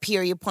for it.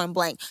 Period. Point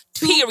blank.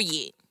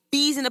 Period.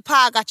 Bees in the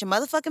pod got your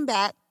motherfucking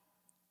back.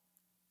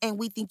 And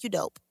we think you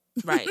dope.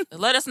 Right.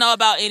 Let us know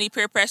about any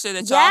peer pressure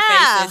that y'all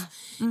faces.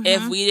 Mm-hmm.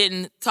 If we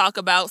didn't talk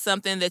about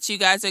something that you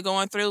guys are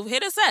going through,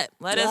 hit us up.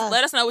 Let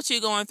us know what you're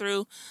going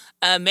through.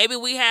 Maybe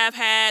we have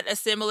had a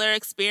similar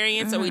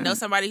experience, or we know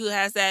somebody who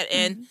has that,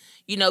 and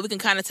you know, we can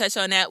kind of touch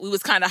on that. We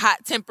was kind of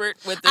hot tempered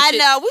with the shit. I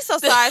know. We so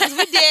sorry because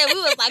we did. We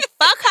was like,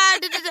 fuck her.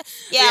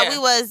 Yeah, we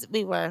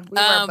were.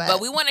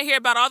 But we want to hear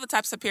about all the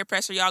types of peer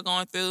pressure y'all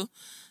going through,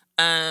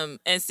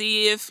 and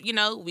see if, you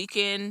know, we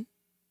can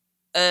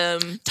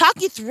talk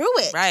you through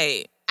it.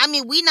 Right. I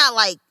mean, we not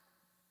like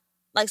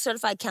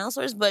certified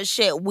counselors, but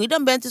shit, we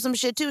done been through some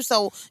shit too,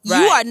 so you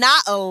are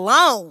not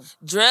alone.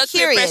 Drugs,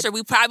 peer pressure,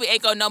 we probably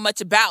ain't gonna know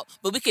much about,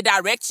 but we could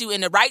direct you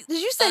in the right...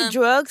 Did you say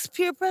drugs,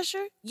 peer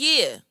pressure?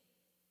 Yeah.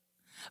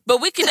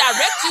 But we can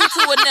direct you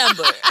to a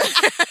number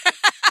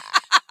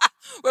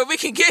where we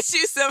can get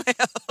you some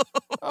help.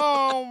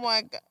 Oh,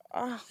 my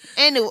God.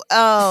 Anyway,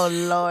 oh,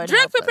 Lord.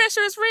 Drug peer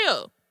pressure is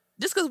real.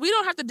 Just because we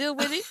don't have to deal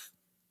with it.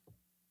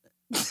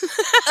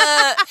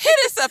 Hit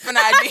us up an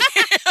idea.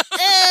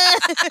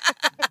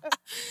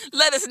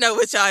 Let us know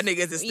what y'all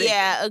niggas is thinking.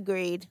 Yeah,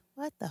 agreed.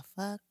 What the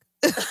fuck?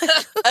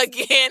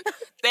 Again,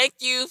 thank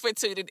you for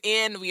tuning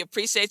in. We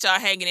appreciate y'all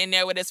hanging in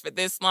there with us for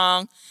this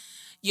long.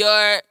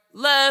 Your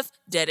love,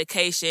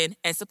 dedication,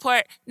 and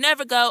support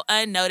never go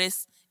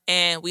unnoticed.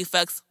 And we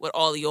fucks with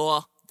all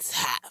your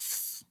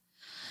stuff.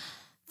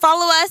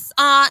 Follow us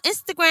on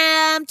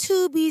Instagram,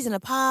 2Bs in a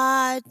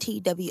Pod,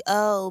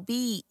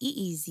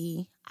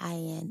 TWOBEEZINAPOD.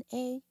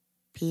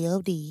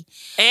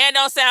 And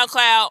on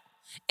SoundCloud,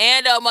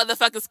 and on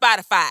motherfucking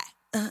Spotify.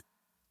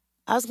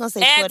 I was going to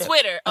say and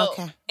Twitter.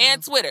 Okay.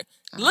 And Twitter.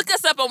 Look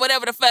us up on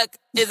whatever the fuck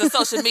is a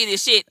social media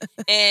shit.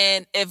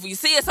 And if you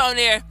see us on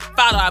there,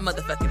 follow our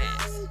motherfucking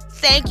ass.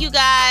 Thank you,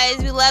 guys.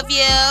 We love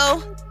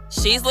you.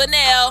 She's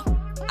Linnell.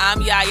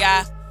 I'm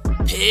Yaya.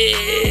 Peace.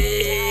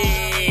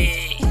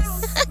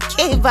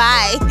 Okay,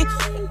 bye.